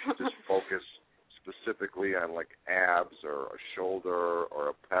 if you just focus specifically on abs or a shoulder or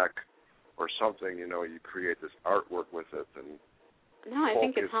a pec or something, you create this artwork with it. And no, I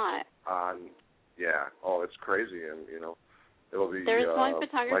think it's hot. Yeah. Oh, it's crazy, and it'll be. There's one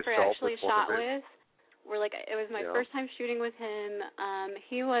photographer I actually shot with. Where it was my first time shooting with him.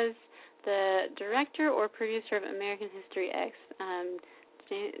 He was the director or producer of American History X.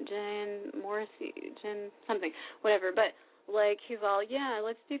 Jen Morrissey, Jen something, whatever. But he's all,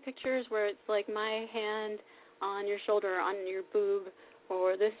 let's do pictures where it's my hand on your shoulder, on your boob,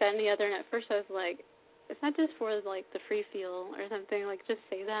 or this, that, and the other. And at first I was like, it's not just for the free feel or something. Just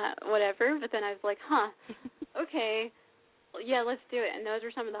say that, whatever. But then I was like, okay. Yeah, let's do it. And those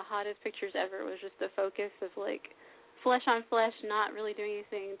were some of the hottest pictures ever. It was just the focus of, flesh on flesh, not really doing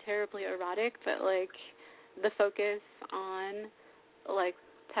anything terribly erotic, but, the focus on,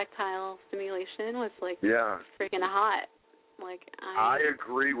 tactile stimulation was, freaking hot. I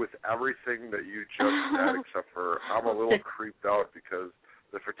agree with everything that you just said, except for I'm a little creeped out because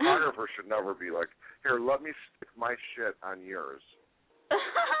the photographer should never be like, here, let me stick my shit on yours.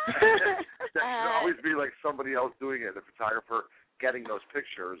 That should always be somebody else doing it, the photographer getting those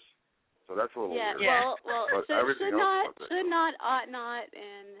pictures. So that's a little weird. Yeah, well, should not, ought not,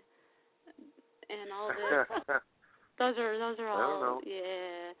 and all this. Those are all. I don't know.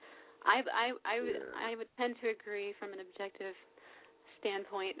 Yeah, I would tend to agree from an objective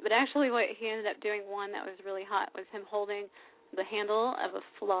standpoint, but actually, what he ended up doing, one that was really hot, was him holding the handle of a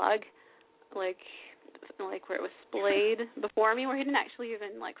flog, where it was splayed before me, where he didn't actually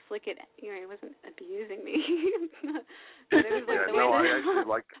even flick it. He wasn't abusing me. But it was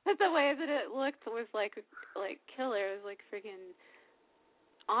the way that it looked was killer. It was freaking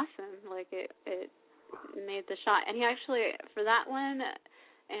awesome. It made the shot. And he actually, for that one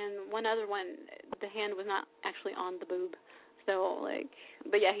and one other one, the hand was not actually on the boob. So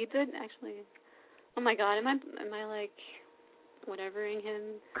but yeah, he did actually. Oh my God, am I whatevering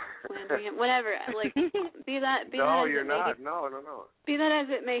him, slandering him, whatever. Be that. No, you're not. No. Be that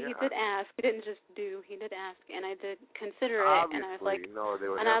as it may, he did ask. He didn't just do. He did ask, and I did consider it. Obviously,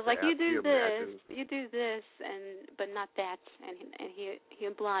 and I was like, you do this, but not that. And he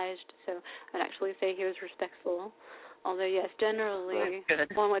obliged. So I'd actually say he was respectful. Although yes, generally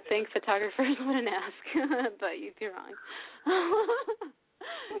one would think photographers wouldn't ask, but you'd be wrong.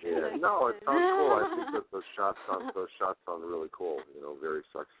 Yeah, no, it sounds cool. I think that those shots sound really cool. Very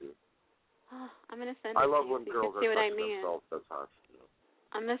sexy. Oh, I'm gonna send it. I love to you when so girls you can see are what I touching mean. themselves. That's hot.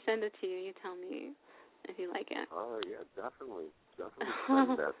 I'm gonna send it to you. You tell me if you like it. Oh yeah, definitely send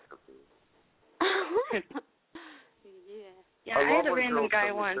that to me. Yeah, I had a random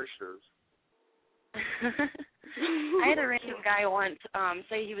guy once. I had a random guy once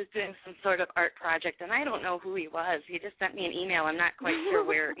say he was doing some sort of art project, and I don't know who he was. He just sent me an email. I'm not quite sure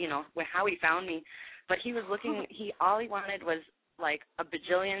how he found me, but he was looking. All he wanted was a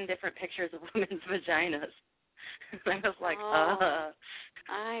bajillion different pictures of women's vaginas. I was like,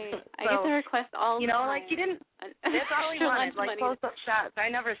 I get the request all the time. he didn't. That's all he wanted, close-up shots. I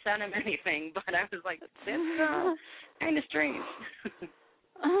never sent him anything, but I was like, that's kind of strange.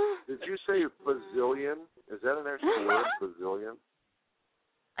 Did you say bazillion? Is that an actual word, bazillion?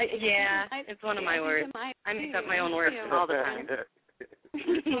 It's one of my words. I make up my own words all the time.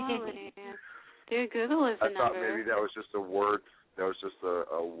 Dude, Google is the number. I thought maybe that was just a word. That was just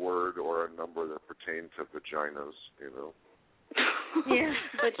a word or a number that pertained to vaginas, Yeah,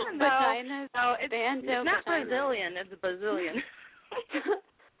 vaginas. No, it's not Brazilian. It's a bazillion.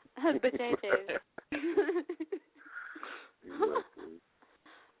 Potatoes. Exactly.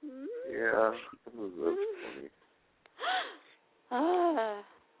 Yeah, that's funny.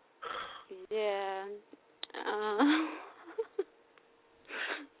 Yeah.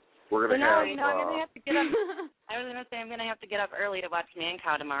 We're gonna have. I'm gonna have to get up. I was gonna say I'm gonna have to get up early to watch Man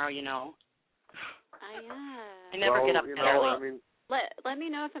Cow tomorrow. I never get up that early. Let me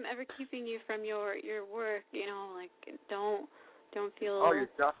know if I'm ever keeping you from your work. Don't feel. Oh, you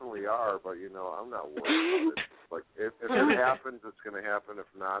definitely are, but I'm not worried about it. If it happens, it's gonna happen. If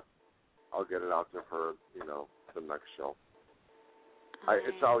not, I'll get it out there for the next show.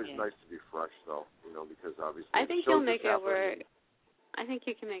 It's always nice to be fresh, though, because obviously. I think you'll make it work. I think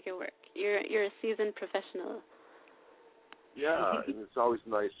you can make it work. You're a seasoned professional. Yeah, and it's always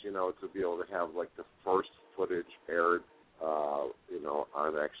nice, to be able to have the first footage aired, on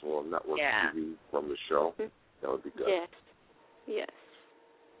actual network TV from the show. That would be good. Yes,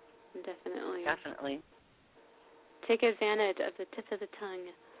 definitely. Definitely. Take advantage of the tip of the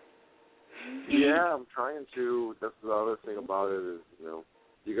tongue. Yeah, I'm trying to. That's the other thing about it is,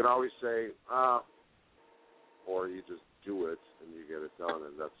 you can always say, or you just do it and you get it done,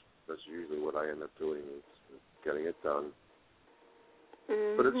 and that's usually what I end up doing is getting it done.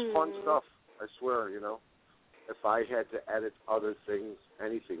 Mm-hmm. But it's fun stuff, I swear, If I had to edit other things,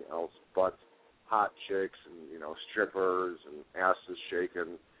 anything else but hot chicks and, strippers and asses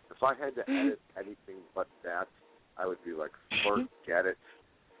shaking. If I had to edit anything but that, I would be like, forget it.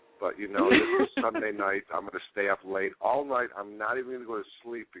 But, this is Sunday night. I'm going to stay up late all night. I'm not even going to go to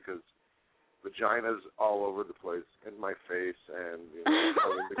sleep because vaginas all over the place in my face. And,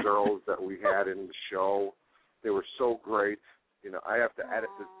 the girls that we had in the show, they were so great. I have to edit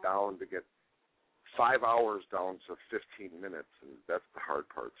this down to get 5 hours down to 15 minutes, and that's the hard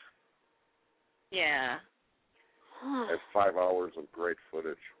part. Yeah. I have 5 hours of great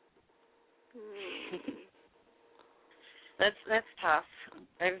footage. That's tough.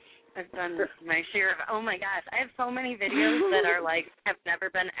 I've done my share of. Oh my gosh, I have so many videos that are like have never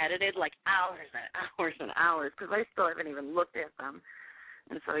been edited, like hours and hours and hours, because I still haven't even looked at them.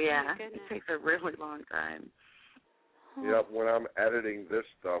 And so yeah, it takes a really long time. Yeah, when I'm editing this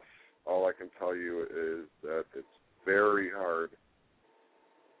stuff, all I can tell you is that it's very hard.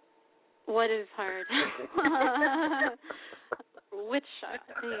 What is hard? Which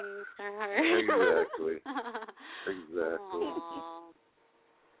things are hard? Exactly.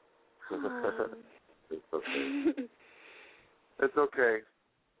 It's okay. It's okay.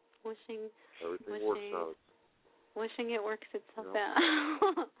 Everything works out. Wishing it works itself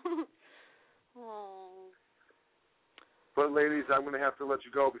out. But ladies, I'm going to have to let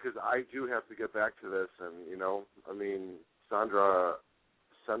you go because I do have to get back to this. And, Sandra,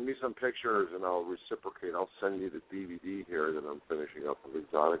 send me some pictures and I'll reciprocate. I'll send you the DVD here that I'm finishing up with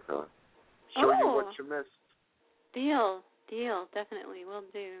Erotica. Show you what you missed. Deal. Definitely. We'll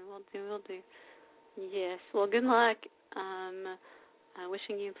do. Yes. Well, good luck.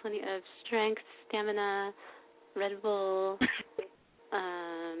 Wishing you plenty of strength, stamina, Red Bull.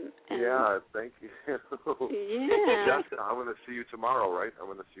 Yeah, thank you. Yeah. Jessica, I'm going to see you tomorrow, right? I'm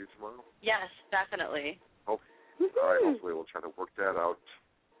going to see you tomorrow? Yes, definitely. All right, hopefully we'll try to work that out.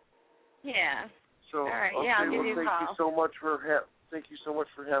 Yeah. So, all right, okay, I'll give you a call. Thank you so much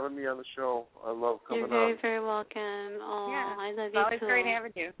for having me on the show. I love coming on. You're very, very welcome. Oh, yeah. I love it's you always too. Great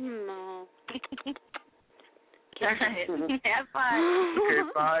having you. Oh. All right. Have fun. Okay,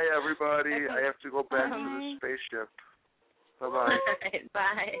 bye, everybody. Okay. I have to go back to the spaceship. Bye-bye. All right,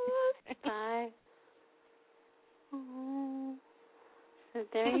 bye. Bye. Oh. So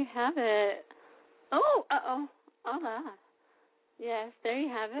there you have it. Oh, hola. Yes, there you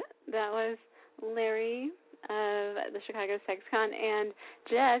have it. That was Larry of the Chicago SexCon, and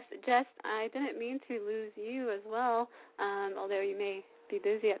Jess, I didn't mean to lose you as well, although you may be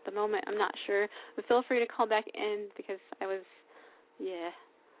busy at the moment. I'm not sure. But feel free to call back in because I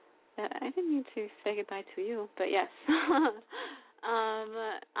didn't mean to say goodbye to you, but yes.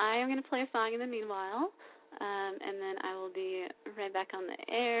 I am going to play a song in the meanwhile, and then I will be right back on the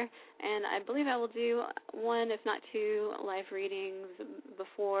air, and I believe I will do one, if not two, live readings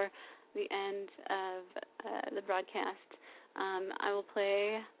before the end of the broadcast. I will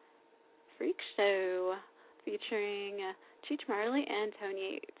play Freak Show featuring Cheech Marley and Tony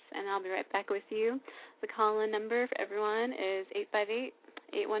Yates, and I'll be right back with you. The call-in number for everyone is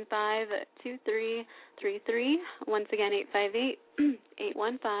 858-815-2333. Once again,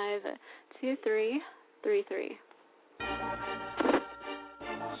 858-815-2333.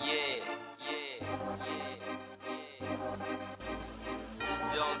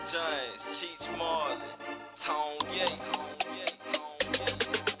 Young James, Cheech Marley, Tony Yates.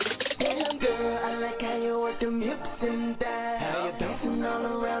 Damn girl, I like how you work them hips and thighs. How you dancing all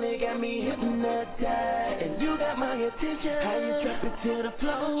around it got me hypnotized. And you got my attention. How you drop it to the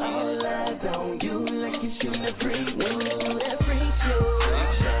floor. All eyes on you like you shooting a free. Ooh, that freak show.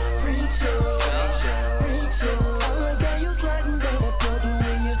 Freak show. Freak show. I like how you sliding down that buggy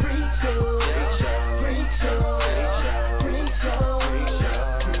when you freak show. Freak show. Freak show.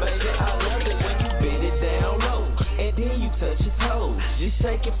 Baby, I love it when you bend it down low. And then you touch your toes. Just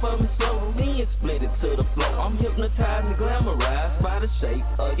shake it for me slow, then split it to the floor. I'm hypnotized and glamorized by the shape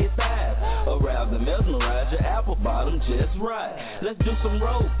of your thighs. Aroused and mesmerized, your apple bottom just right. Let's do some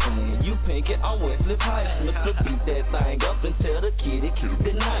role playing. You pink it, I'm Wesley Pipes. Mr. Beat that thing up and tell the kitty keep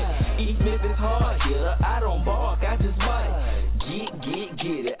it nice. Even if it's hard hitter, I don't bark, I just bite.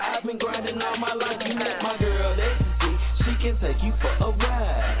 Get it. I've been grinding all my life. You met my girl Ecstasy, she can take you for a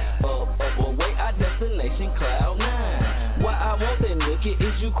ride. Up, away, our destination cloud 9. Why I want that nookie,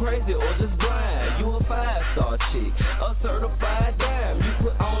 is you crazy or just blind? You a 5-star chick, a certified dime. You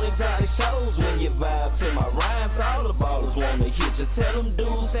put on exotic shows when you vibe to my rhymes. All the ballers wanna hit you, tell them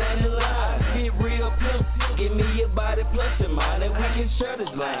dudes stand in line. Get real pimp, give me your body plus your mind, and we can share this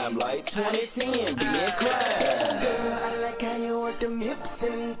limelight. 2010, be inclined. Girl, I like how you work them hips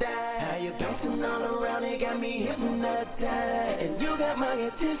and thighs. How you bouncing all around, it got me hypnotized. And you got my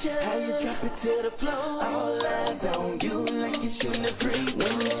attention. How you drop it to the floor. All eyes on you like you shooting a free.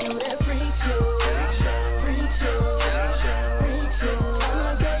 When you do that freak show, freak show, freak show. I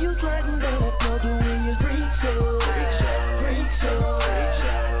like how you sliding down that floor doing your freak show, freak show, freak show,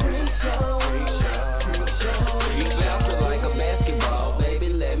 freak show. You bouncing like a basketball,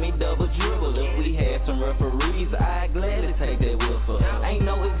 baby. Let me double dribble. If we had some referees, I'd gladly take that whistle. Ain't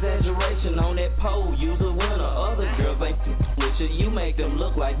no exaggeration on that pole. You the winner. Other girls ain't with you. You make them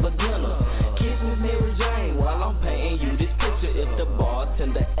look like beginners. Kiss me, Mary Jane, while I'm paying you this picture. If the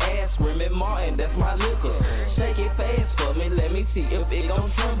bartender asks, Remy Martin, that's my liquor. Shake it fast for me, let me see if it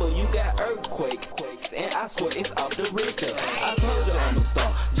gon' tremble. You got earthquakes, and I swear it's off the Richter. I told you I'm a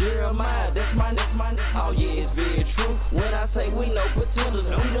star. Jeremiah, that's my. Oh yeah, it's very true. When I say we no pretenders,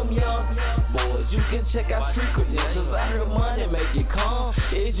 we them young boys. You can check out street credentials. I heard money make you calm.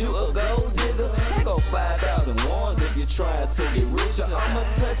 Is you a gold digger? Go 5,000 ones if you're trying to get richer. I'ma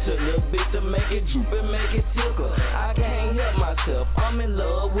touch a little bit to make it droop and make it tickle. I can't help myself. I'm in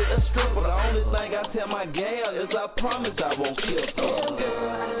love with a stripper. The only thing I tell my gal is I promise I won't kill her.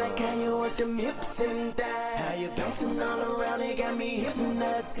 Girl, I like how you work them hips and thighs. How you bouncing all around, it got me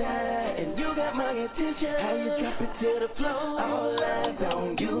hypnotized. And you got my attention. How you drop it to the floor. All eyes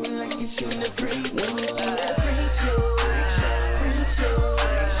on you like you shooting a free. When you do that freak show, freak show,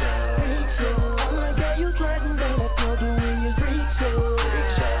 freak show. I like how you sliding down that floor doing your freak show, freak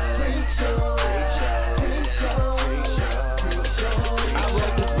show, freak show, freak show. I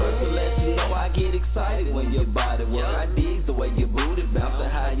wrote this verse to let you know I get excited when your body work. I dig the way your booty bounce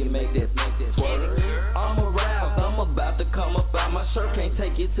and how you make that twerk. I'm aroused, I'm about to come up out my shirt. Can't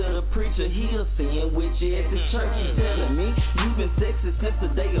take it to the preacher, he'll sin with you at the church. He's telling me you've been sexy since the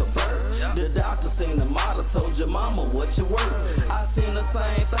day of birth. The doctor seen the model, told your mama what you worth. I seen the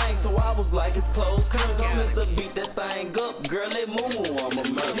same thing, so I was like, it's closed curtains. I'm Mr. Beat that thing up, girl, let move, I'm a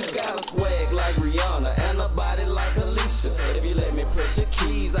murder. You got a swag like Rihanna and a body like Alicia. If you let me press your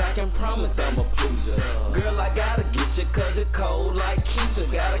keys, I can promise I'm a pleaser. Girl, I gotta get you cause you're cold like Keisha.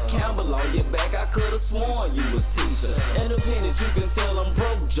 Got a Campbell on your back, I could've sworn you was teacher. Independent, you can tell them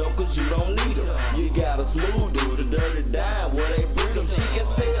broke jokers, you don't need them. You got a smooth dude, a dirty dime, where they breed them. She can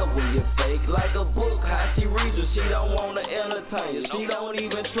tell when you're fake, like a book, how she reads you. She don't wanna entertain you, she don't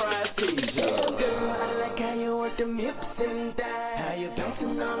even try and tease you. Girl, I like how you work them hips and thighs. How you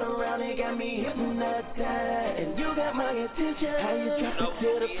bouncing all around, it got me hypnotized. And you got my attention. How you drop it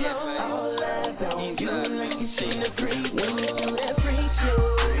to the floor. All eyes on you like you shooting a free. When you do that freak show,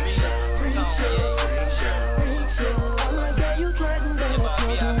 freak show, freak show. I like how you sliding down that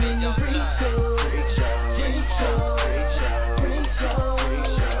floor doing your freak show, freak show, freak show, freak show,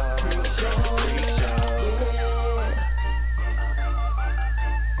 freak show, freak show, yeah.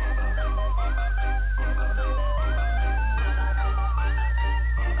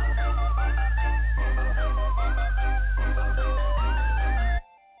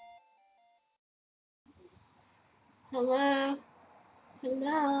 Hello?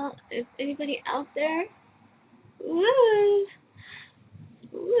 Hello? Is anybody out there? Woo!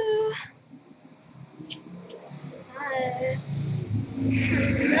 Woo! Hi.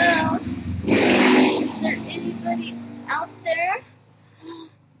 Hello? Is there anybody out there?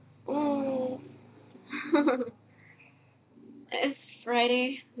 Oh. It's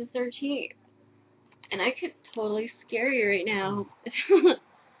Friday the 13th, and I could totally scare you right now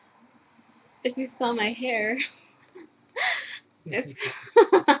if you saw my hair.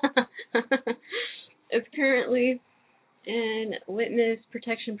 It's currently in witness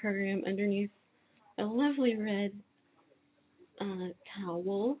protection program underneath a lovely red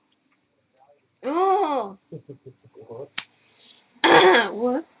towel. Oh!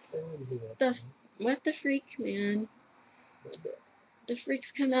 What the freak, man? The freaks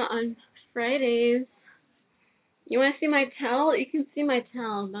come out on Fridays. You want to see my towel? You can see my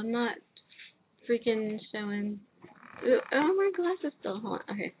towel, but I'm not freaking showing. Ooh, oh, my glasses still. Hold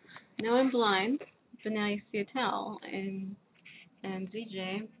on. Okay. Now I'm blind, but now you see a towel, and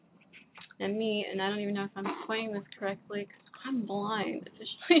ZJ, and me, and I don't even know if I'm explaining this correctly, because I'm blind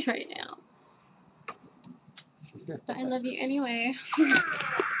officially right now. But I love you anyway.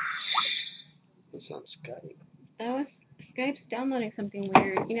 What's on Skype? Skype's downloading something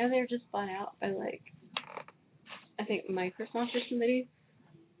weird. You know, they were just bought out by, like, I think Microsoft or somebody.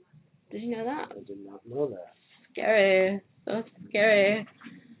 Did you know that? I did not know that. Scary. So scary.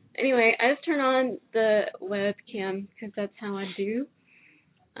 Anyway, I just turned on the webcam because that's how I do.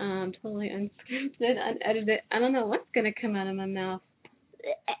 Totally unscripted, unedited. I don't know what's gonna come out of my mouth.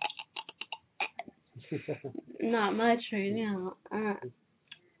 Not much right now.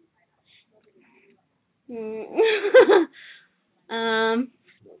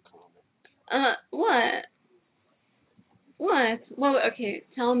 What? What? Well, okay,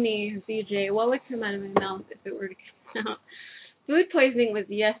 tell me, DJ, what would come out of my mouth if it were to come out? Food poisoning was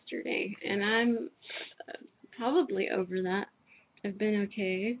yesterday, and I'm probably over that. I've been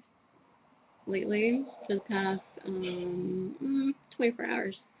okay lately for the past 24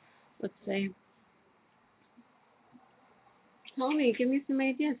 hours, let's say. Tell me, give me some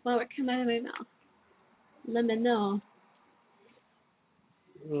ideas. What would come out of my mouth? Let me know.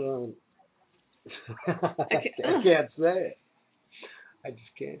 I can't say it. I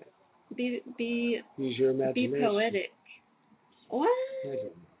just can't. Use your imagination. Be poetic. What? I don't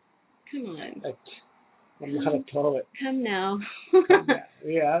know. Come on. I'm not a poet. Come now. Come now.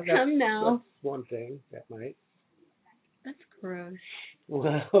 Yeah, come now. That's one thing that might. That's gross. Well,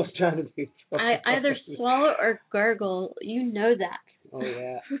 I was trying to be. I either swallow or gargle. You know that. Oh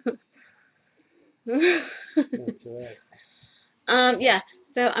yeah. That's right. Yeah.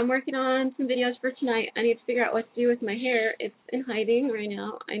 So I'm working on some videos for tonight. I need to figure out what to do with my hair. It's in hiding right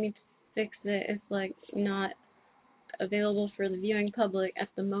now. I need to fix it. It's like not available for the viewing public at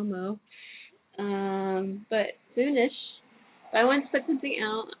the Momo. But soonish. I want to put something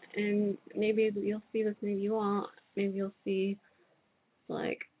out, and maybe you'll see this, maybe you won't. Maybe you'll see,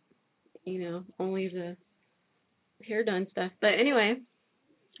 like, only the hair done stuff. But anyway,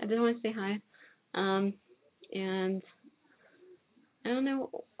 I did want to say hi. And I don't know,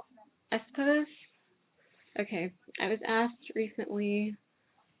 I suppose, okay, I was asked recently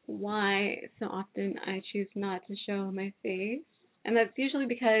why so often I choose not to show my face. And that's usually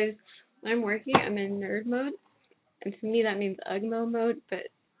because when I'm working, I'm in nerd mode. And to me, that means Ugmo mode. But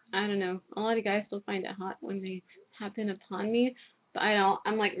I don't know. A lot of guys still find it hot when they happen upon me. But I don't.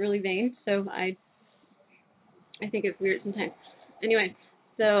 I'm like really vain. So I think it's weird sometimes. Anyway,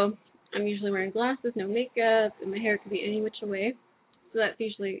 so I'm usually wearing glasses, no makeup, and my hair could be any which way. So that's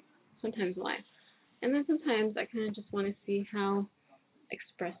usually sometimes why. And then sometimes I kind of just want to see how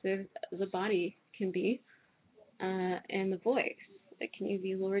expressive the body can be, and the voice. Like, can you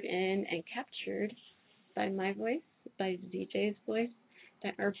be lured in and captured by my voice, by DJ's voice,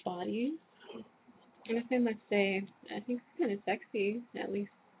 by our bodies? And if I must say, I think it's kind of sexy, at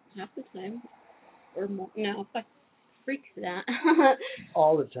least half the time. Or more. No, fuck. Freak that.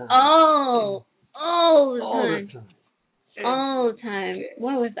 All the time. All the time. All the time. All the time.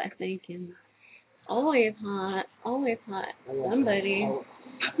 What was I thinking? Always hot. Always hot. Somebody.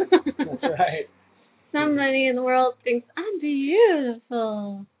 That's right. Somebody in the world thinks I'm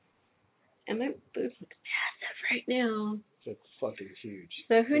beautiful. And my boobs look massive right now. It's fucking huge.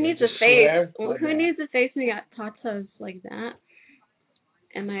 So who needs a face? Well, who needs a face when you got tatas like that?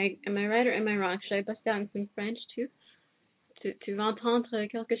 Am I right or am I wrong? Should I bust out in some French too? Tu vas entendre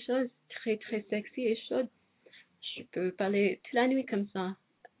quelque chose très très sexy et chaud. Je peux parler toute la nuit comme ça.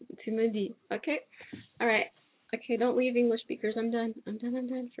 Tu me dis, okay? All right. Okay, don't leave English speakers. I'm done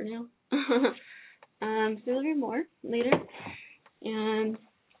for now. So there'll be more later. And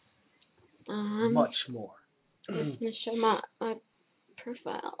much more. I'm gonna show my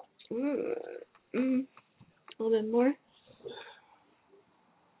profile. A little bit more.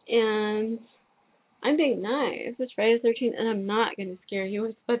 And I'm being nice. It's Friday the 13th, and I'm not gonna scare you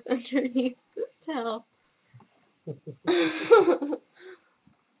with what's underneath this towel.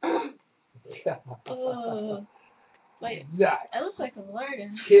 Oh, wait. I look like a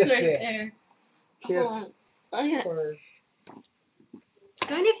larden right there. Hold on. Do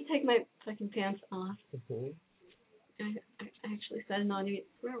I need to take my fucking pants off? Mm-hmm. I actually said no, I need to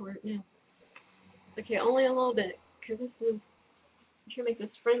swear word now. Okay, only a little bit, because this is, I'm trying to make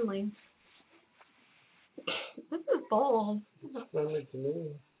this friendly. This is bold. It's friendly to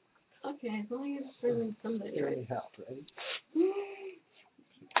me. Okay, as long as it's friendly to somebody, right? Help, right?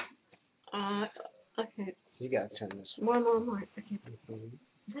 Okay. You gotta turn this. More. Okay. Mm-hmm.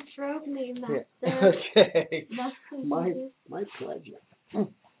 That drove me, Master. Yeah. Okay. My pleasure.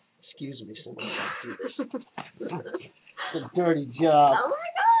 Excuse me, someone got to do this. It's a dirty job. Oh my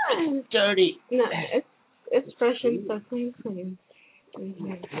God! It's dirty. No, it's fresh and so clean.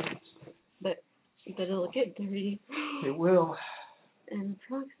 Mm-hmm. But it'll get dirty. It will. And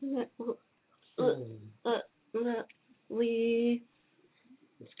approximately.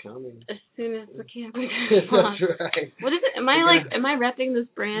 It's coming. As soon as the camera goes off. That's right. What is it? Am I repping this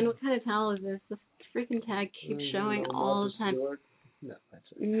brand? What kind of towel is this? The freaking tag keeps showing all the time. No,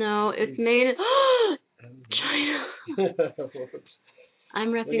 that's it. No, it's made in China. I'm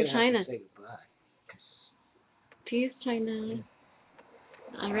repping China. Have to say goodbye. Peace, China.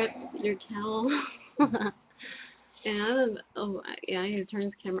 I rep your towel. And I need to turn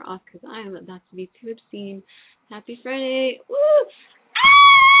this camera off because I am about to be too obscene. Happy Friday. Woo!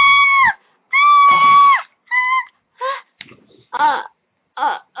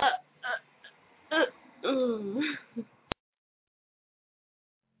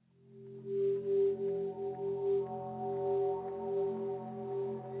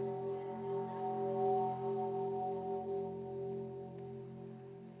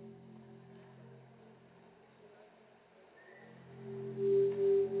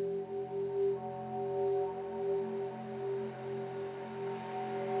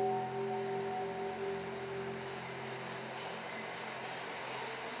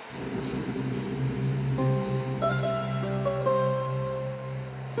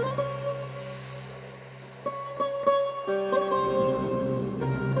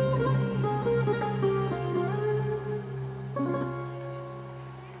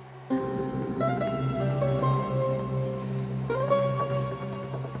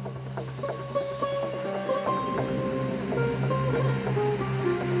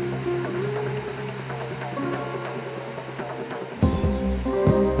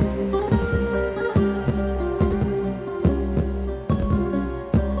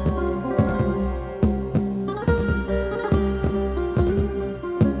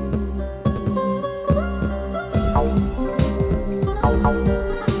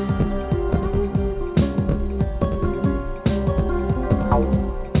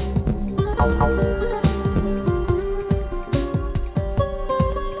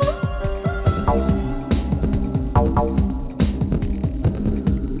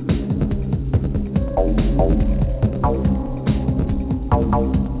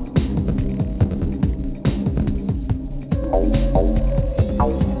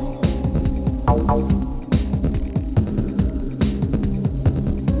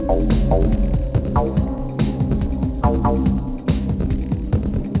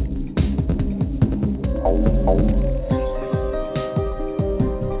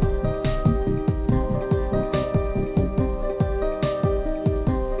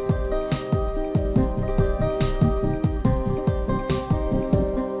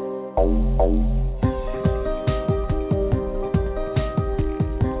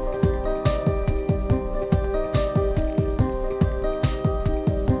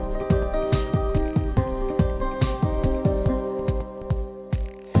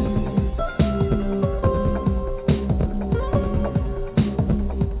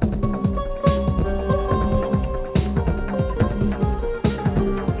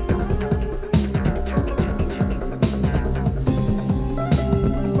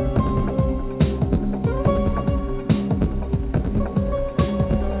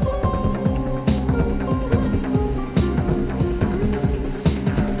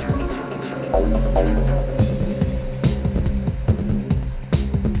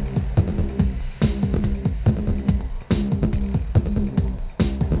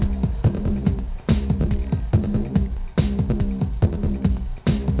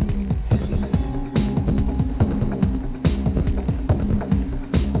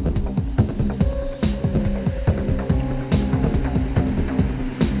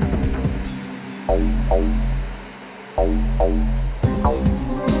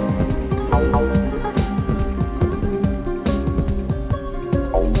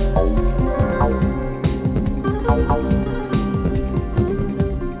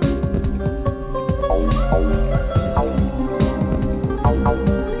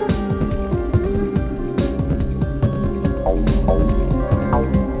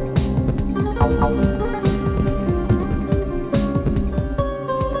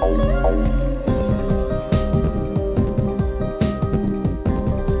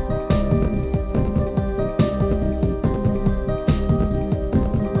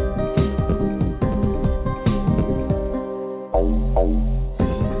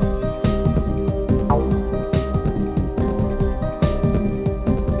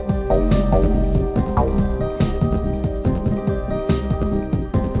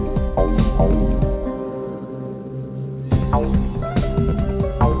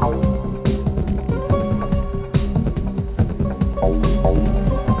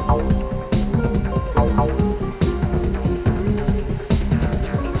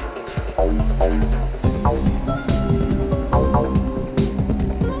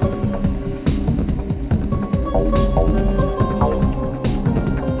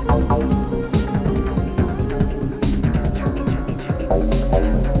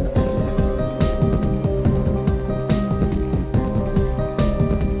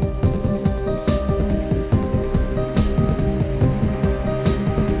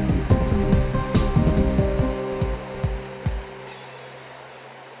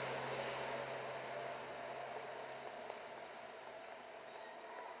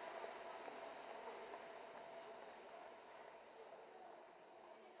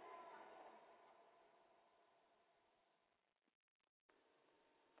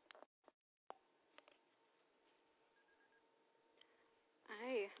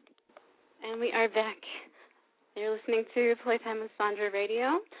 And we are back. You're listening to Playtime with Sandra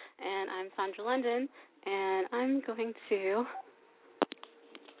Radio, and I'm Sandra London, and I'm going to...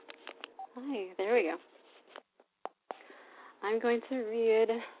 Hi, there we go. I'm going to read...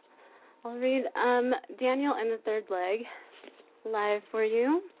 I'll read Daniel and the Third Leg live for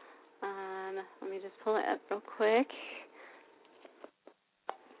you. Let me just pull it up real quick.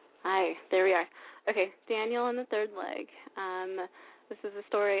 Hi, there we are. Okay, Daniel and the Third Leg. This is a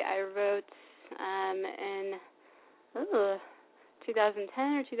story I wrote in 2010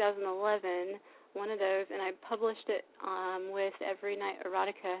 or 2011, one of those, and I published it with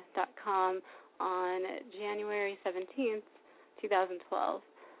everynighterOtica.com on January 17th, 2012.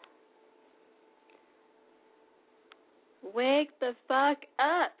 Wake the fuck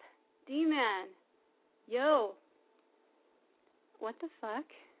up, D-Man. Yo. What the fuck?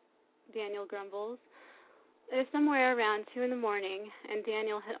 Daniel grumbles. It is somewhere around 2 in the morning, and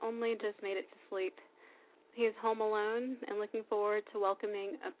Daniel had only just made it to sleep. He is home alone and looking forward to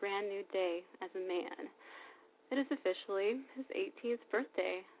welcoming a brand new day as a man. It is officially his 18th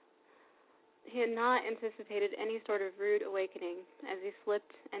birthday. He had not anticipated any sort of rude awakening as he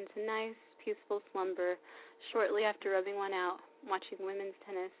slipped into nice, peaceful slumber shortly after rubbing one out, watching women's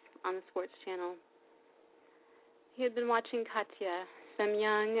tennis on the sports channel. He had been watching Katya, some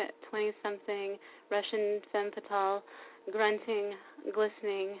young 20-something Russian femme fatale, grunting,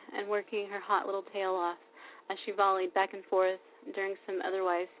 glistening, and working her hot little tail off as she volleyed back and forth during some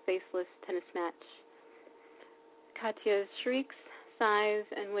otherwise faceless tennis match. Katya's shrieks, sighs,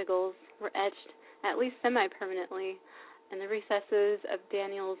 and wiggles were etched, at least semi-permanently, in the recesses of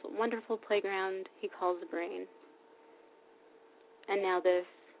Daniel's wonderful playground he calls the brain. And now this.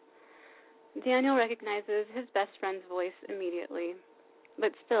 Daniel recognizes his best friend's voice immediately,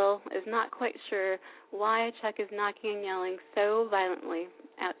 but still is not quite sure why Chuck is knocking and yelling so violently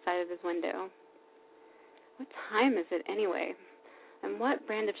outside of his window. What time is it anyway? And what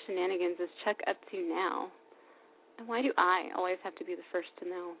brand of shenanigans is Chuck up to now? And why do I always have to be the first to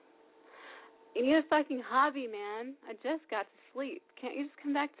know? You need a fucking hobby, man. I just got to sleep. Can't you just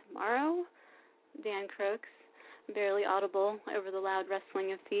come back tomorrow? Dan croaks, barely audible over the loud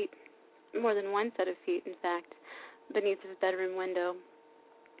rustling of feet. More than one set of feet, in fact, beneath his bedroom window.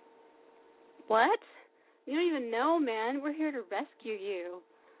 What? You don't even know, man. We're here to rescue you.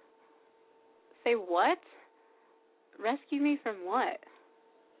 Say what? Rescue me from what?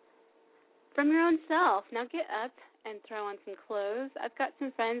 From your own self. Now get up and throw on some clothes. I've got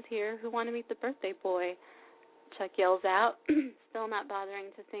some friends here who want to meet the birthday boy. Chuck yells out, still not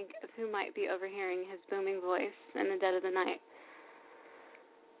bothering to think of who might be overhearing his booming voice in the dead of the night.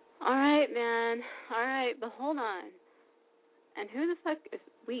 All right, man. All right, but hold on. And who the fuck is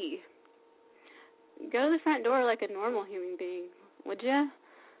we? Go to the front door like a normal human being, would ya?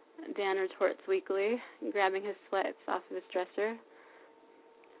 Dan retorts weakly, grabbing his sweats off of his dresser.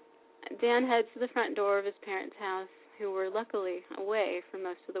 Dan heads to the front door of his parents' house, who were luckily away for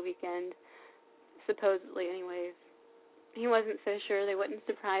most of the weekend, supposedly anyways. He wasn't so sure they wouldn't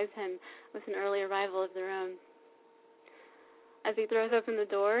surprise him with an early arrival of their own. As he throws open the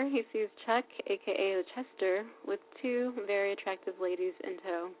door, he sees Chuck, a.k.a. the Chester, with two very attractive ladies in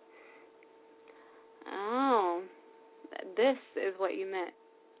tow. Oh, this is what you meant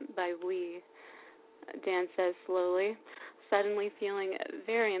by we, Dan says slowly, suddenly feeling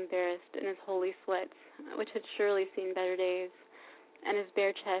very embarrassed in his holy sweats, which had surely seen better days, and his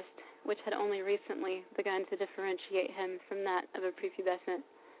bare chest, which had only recently begun to differentiate him from that of a prepubescent.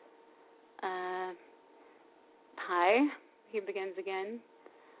 Hi, he begins again.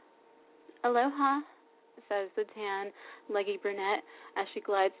 Aloha, says the tan, leggy brunette as she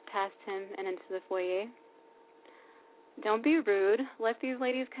glides past him and into the foyer. Don't be rude. Let these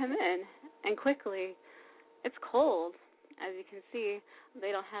ladies come in, and quickly. It's cold. As you can see,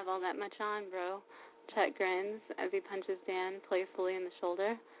 they don't have all that much on, bro. Chuck grins as he punches Dan playfully in the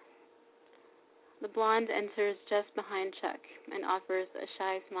shoulder. The blonde enters just behind Chuck and offers a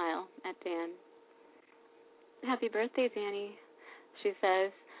shy smile at Dan. Happy birthday, Danny, she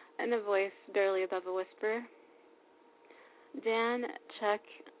says, in a voice barely above a whisper. Dan, Chuck,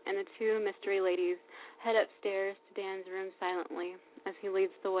 and the two mystery ladies head upstairs to Dan's room silently as he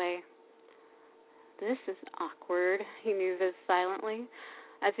leads the way. This is awkward, he muses silently,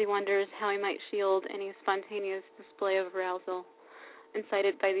 as he wonders how he might shield any spontaneous display of arousal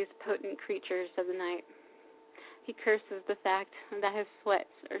incited by these potent creatures of the night. He curses the fact that his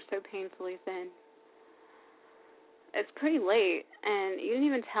sweats are so painfully thin. It's pretty late, and you didn't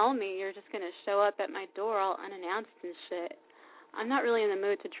even tell me you're just going to show up at my door all unannounced and shit. I'm not really in the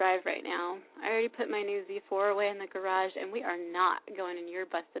mood to drive right now. I already put my new Z4 away in the garage, and we are not going in your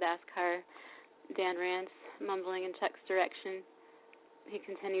busted-ass car, Dan rants, mumbling in Chuck's direction. He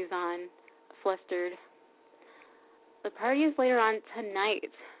continues on, flustered. The party is later on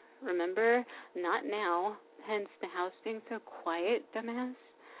tonight, remember? Not now, hence the house being so quiet, dumbass.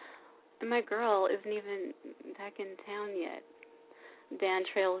 And my girl isn't even back in town yet. Dan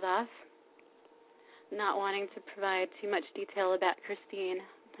trails off, not wanting to provide too much detail about Christine,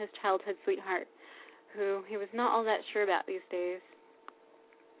 his childhood sweetheart, who he was not all that sure about these days.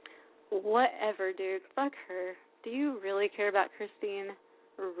 Whatever, dude. Fuck her. Do you really care about Christine?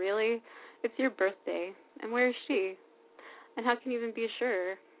 Really? It's your birthday. And where is she? And how can you even be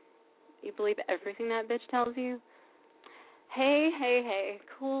sure? You believe everything that bitch tells you? Hey,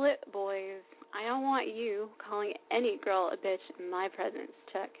 cool it, boys. I don't want you calling any girl a bitch in my presence,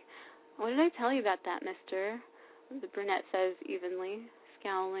 Chuck. What did I tell you about that, mister? The brunette says evenly,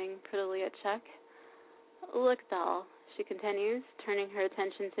 scowling prettily at Chuck. Look, doll, she continues, turning her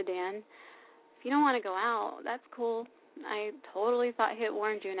attention to Dan. If you don't want to go out, that's cool. I totally thought he had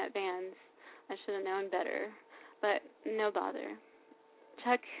warned you in advance. I should have known better. But no bother.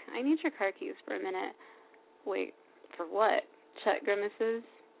 Chuck, I need your car keys for a minute. Wait, for what? Chuck grimaces.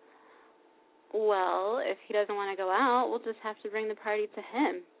 Well, if he doesn't want to go out, we'll just have to bring the party to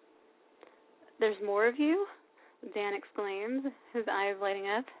him. There's more of you? Dan exclaims, his eyes lighting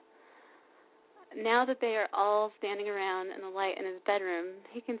up. Now that they are all standing around in the light in his bedroom,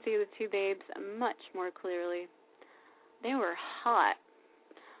 he can see the two babes much more clearly. They were hot.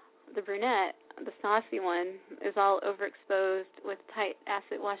 The brunette, the saucy one, is all overexposed with tight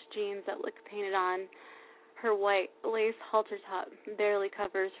acid-wash jeans that look painted on. Her white lace halter top barely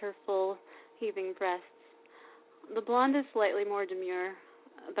covers her full, heaving breasts. The blonde is slightly more demure,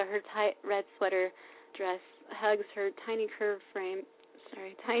 but her tight red sweater dress hugs her tiny curvy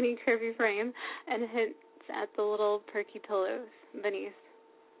frame and hints at the little perky pillows beneath.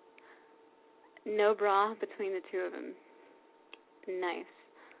 No bra between the two of them. Nice.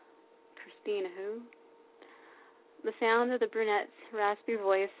 Christine who? The sound of the brunette's raspy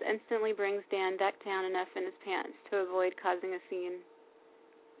voice instantly brings Dan back down enough in his pants to avoid causing a scene.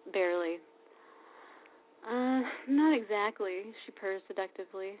 Barely. Not exactly, she purrs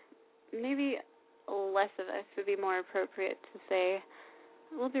seductively. Maybe less of us would be more appropriate to say.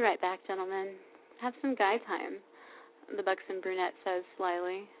 We'll be right back, gentlemen. Have some guy time, the buxom brunette says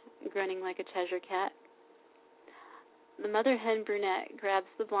slyly, grinning like a Cheshire cat. The mother hen brunette grabs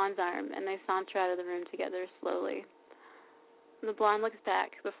the blonde's arm, and they saunter out of the room together slowly. The blonde looks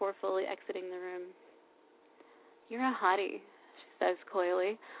back before fully exiting the room. You're a hottie, she says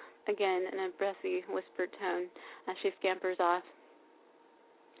coyly, again in a breathy, whispered tone, as she scampers off.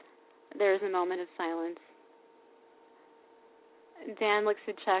 There is a moment of silence. Dan looks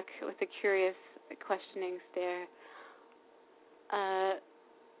at Chuck with a curious, questioning stare.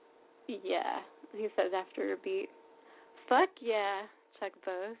 Yeah, he says after a beat. Fuck yeah, Chuck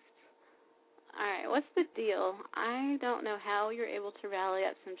boasts. Alright, what's the deal? I don't know how you're able to rally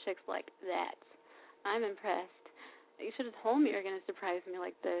up some chicks like that. I'm impressed. You should have told me you were going to surprise me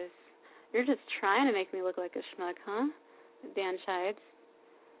like this. You're just trying to make me look like a schmuck, huh? Dan chides.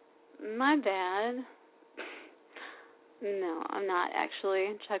 My bad. No, I'm not,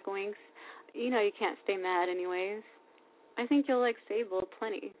 actually, Chuck winks. You know you can't stay mad anyways. I think you'll like Sable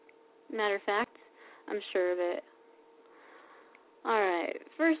plenty. Matter of fact, I'm sure of it. Alright,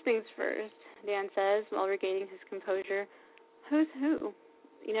 first things first, Dan says while regaining his composure. Who's who?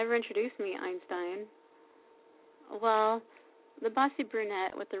 You never introduced me, Einstein. Well, the bossy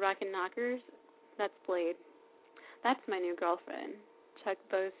brunette with the rockin' knockers, that's Blade. That's my new girlfriend, Chuck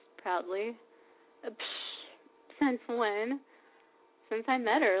boasts proudly. Since when? Since I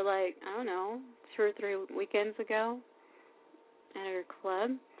met her, like, I don't know, 2 or 3 weekends ago. At her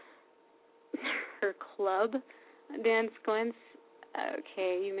club. Her club? Dan squints.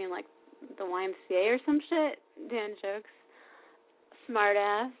 Okay, you mean like the YMCA or some shit? Dan jokes. Smart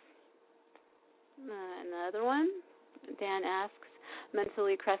ass. Another one? Dan asks,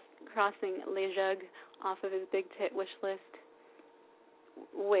 mentally crossing Les Jugs off of his big tit wish list.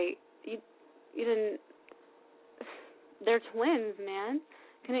 Wait, you didn't... They're twins, man.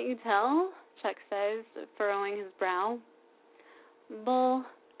 Couldn't you tell? Chuck says, furrowing his brow.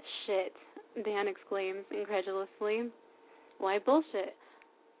 Bullshit, Dan exclaims incredulously. Why bullshit?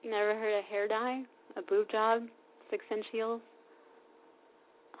 You never heard of hair dye? A boob job? 6-inch heels?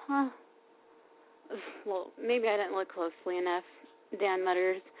 Huh. Well, maybe I didn't look closely enough, Dan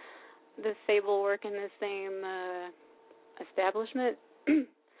mutters. Does Sable work in the same establishment?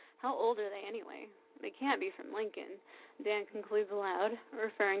 How old are they anyway? They can't be from Lincoln, Dan concludes aloud,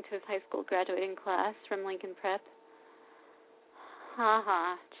 referring to his high school graduating class from Lincoln Prep. Ha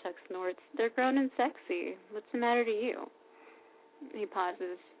ha, Chuck snorts. They're grown and sexy. What's the matter to you? He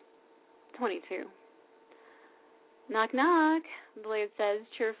pauses. 22. Knock, knock, Blade says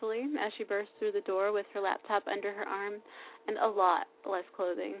cheerfully as she bursts through the door with her laptop under her arm and a lot less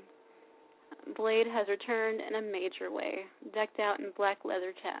clothing. Blade has returned in a major way, decked out in black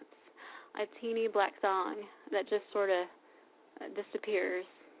leather chaps, a teeny black thong that just sort of disappears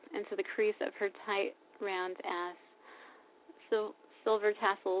into the crease of her tight, round ass. Silver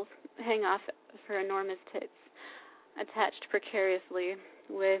tassels hang off of her enormous tits, attached precariously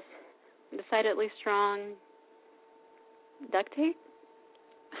with decidedly strong duct tape?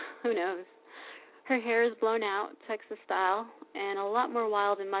 Who knows? Her hair is blown out, Texas style, and a lot more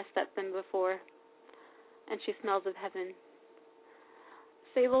wild and mussed up than before, and she smells of heaven.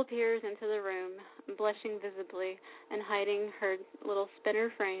 Sable peers into the room, blushing visibly and hiding her little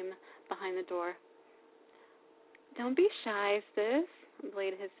spinner frame behind the door. Don't be shy, sis,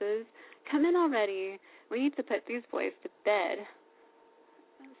 Blade hisses. Come in already. We need to put these boys to bed.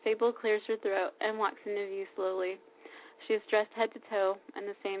 Sable clears her throat and walks into view slowly. She is dressed head to toe in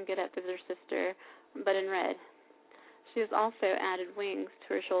the same get-up as her sister, but in red. She has also added wings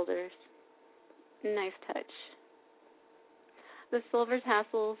to her shoulders. Nice touch. The silver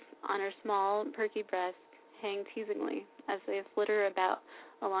tassels on her small, perky breast hang teasingly as they flitter about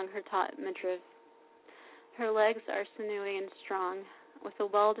along her taut midriff. Her legs are sinewy and strong, with a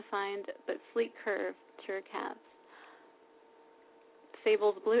well-defined but sleek curve to her calves.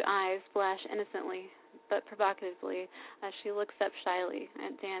 Sable's blue eyes flash innocently but provocatively as she looks up shyly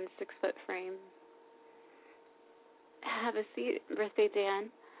at Dan's 6-foot frame. Have a seat, birthday Dan,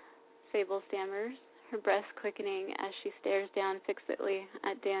 Sable stammers, her breast quickening as she stares down fixedly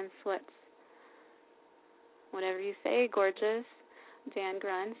at Dan's sweats. Whatever you say, gorgeous, Dan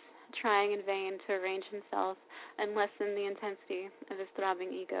grunts, trying in vain to arrange himself and lessen the intensity of his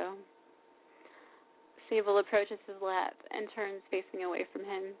throbbing ego. Sable approaches his lap and turns facing away from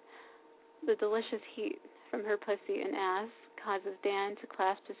him. The delicious heat from her pussy and ass causes Dan to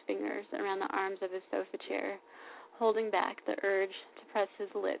clasp his fingers around the arms of his sofa chair, holding back the urge to press his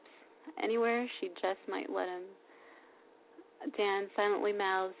lips anywhere she just might let him. Dan silently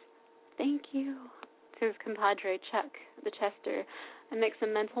mouths, "Thank you," to his compadre Chuck, the Chester, and makes a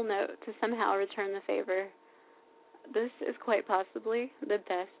mental note to somehow return the favor. This is quite possibly the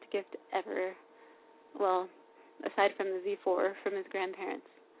best gift ever. Well, aside from the Z4 from his grandparents.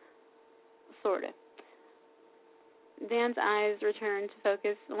 Sort of. Dan's eyes return to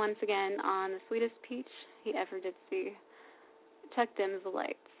focus once again on the sweetest peach he ever did see. Chuck dims the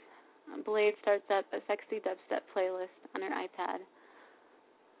lights. Blade starts up a sexy dubstep playlist on her iPad.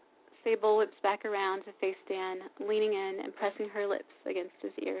 Sable whips back around to face Dan, leaning in and pressing her lips against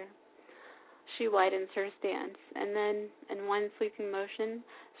his ear. She widens her stance, and then, in one sweeping motion,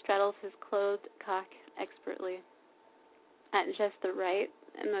 straddles his clothed cock expertly, at just the right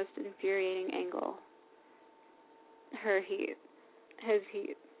and most infuriating angle. Her heat, his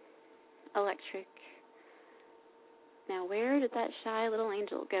heat, electric. Now where did that shy little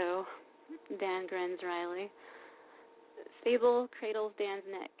angel go? Dan grins wryly. Sable cradles Dan's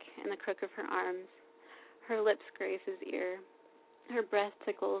neck in the crook of her arms. Her lips graze his ear. Her breath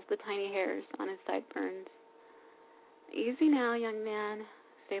tickles the tiny hairs on his sideburns. Easy now, young man,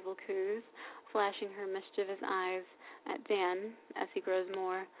 Sable coos, flashing her mischievous eyes at Dan as he grows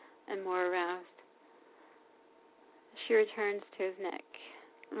more and more aroused. She returns to his neck,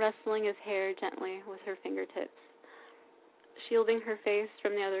 rustling his hair gently with her fingertips. Shielding her face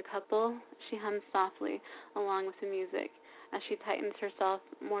from the other couple, she hums softly along with the music as she tightens herself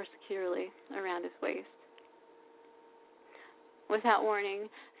more securely around his waist. Without warning,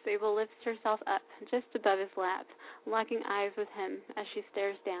 Sable lifts herself up just above his lap, locking eyes with him as she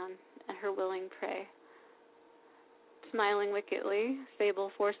stares down at her willing prey. Smiling wickedly, Sable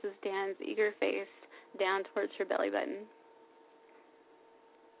forces Dan's eager face down towards her belly button.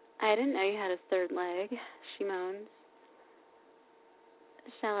 I didn't know you had a third leg, she moans.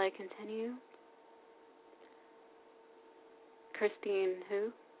 Shall I continue? Christine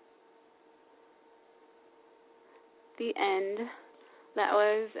who? The end. That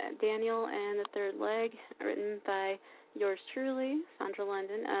was Daniel and the Third Leg, written by yours truly, Sandra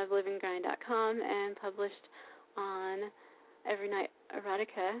London of LivingGrind.com, and published on Every Night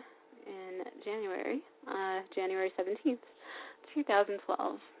Erotica in January 17th,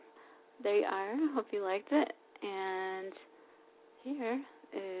 2012. There you are. Hope you liked it. And here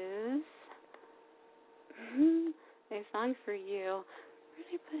is a song for you. Where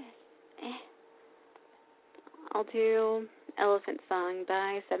did I put it? I'll do Elephant Song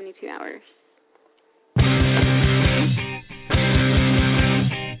by 72 Hours.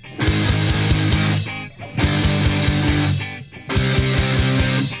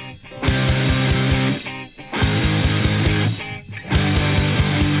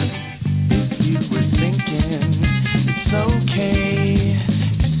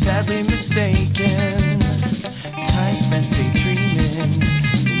 Sadly mistaken, time spent daydreaming,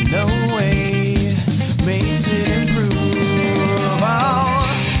 in no way makes it improve. Oh,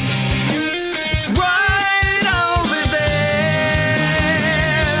 it's right over there.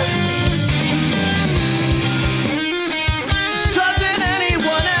 Doesn't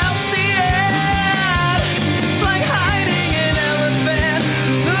anyone else see it? It's like hiding an elephant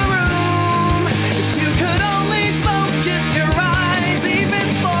in the room. If you could only focus your eyes even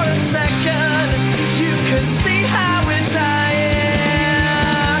for a second, you could see how it's dying.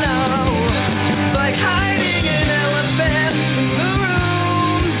 Oh, it's like hiding an elephant in the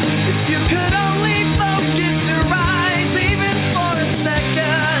room. If you could only focus your eyes even for a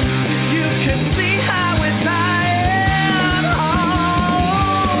second, you could see how it's dying.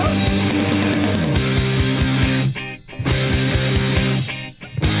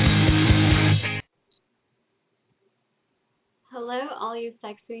 Hello, all you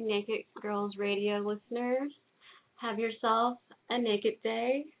sexy Naked Girls Radio listeners. Have yourself a naked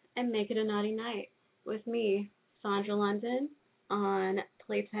day and make it a naughty night with me, Sandra London, on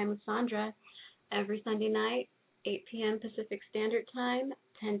Playtime with Sandra every Sunday night, 8 p.m. Pacific Standard Time,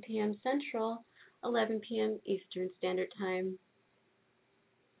 10 p.m. Central, 11 p.m. Eastern Standard Time.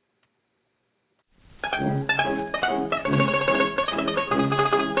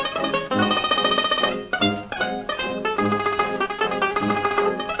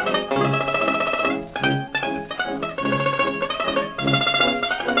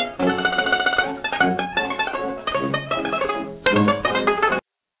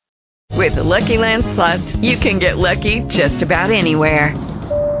 With the Lucky Land Slots, you can get lucky just about anywhere.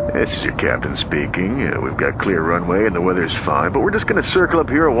 This is your captain speaking. We've got clear runway and the weather's fine, but we're just going to circle up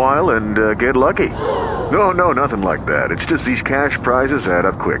here a while and get lucky. No, nothing like that. It's just these cash prizes add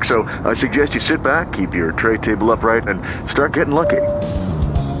up quick. So I suggest you sit back, keep your tray table upright, and start getting lucky.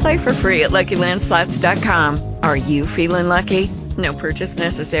 Play for free at LuckyLandSlots.com. Are you feeling lucky? No purchase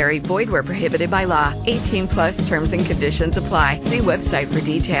necessary. Void where prohibited by law. 18+ terms and conditions apply. See website for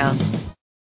details.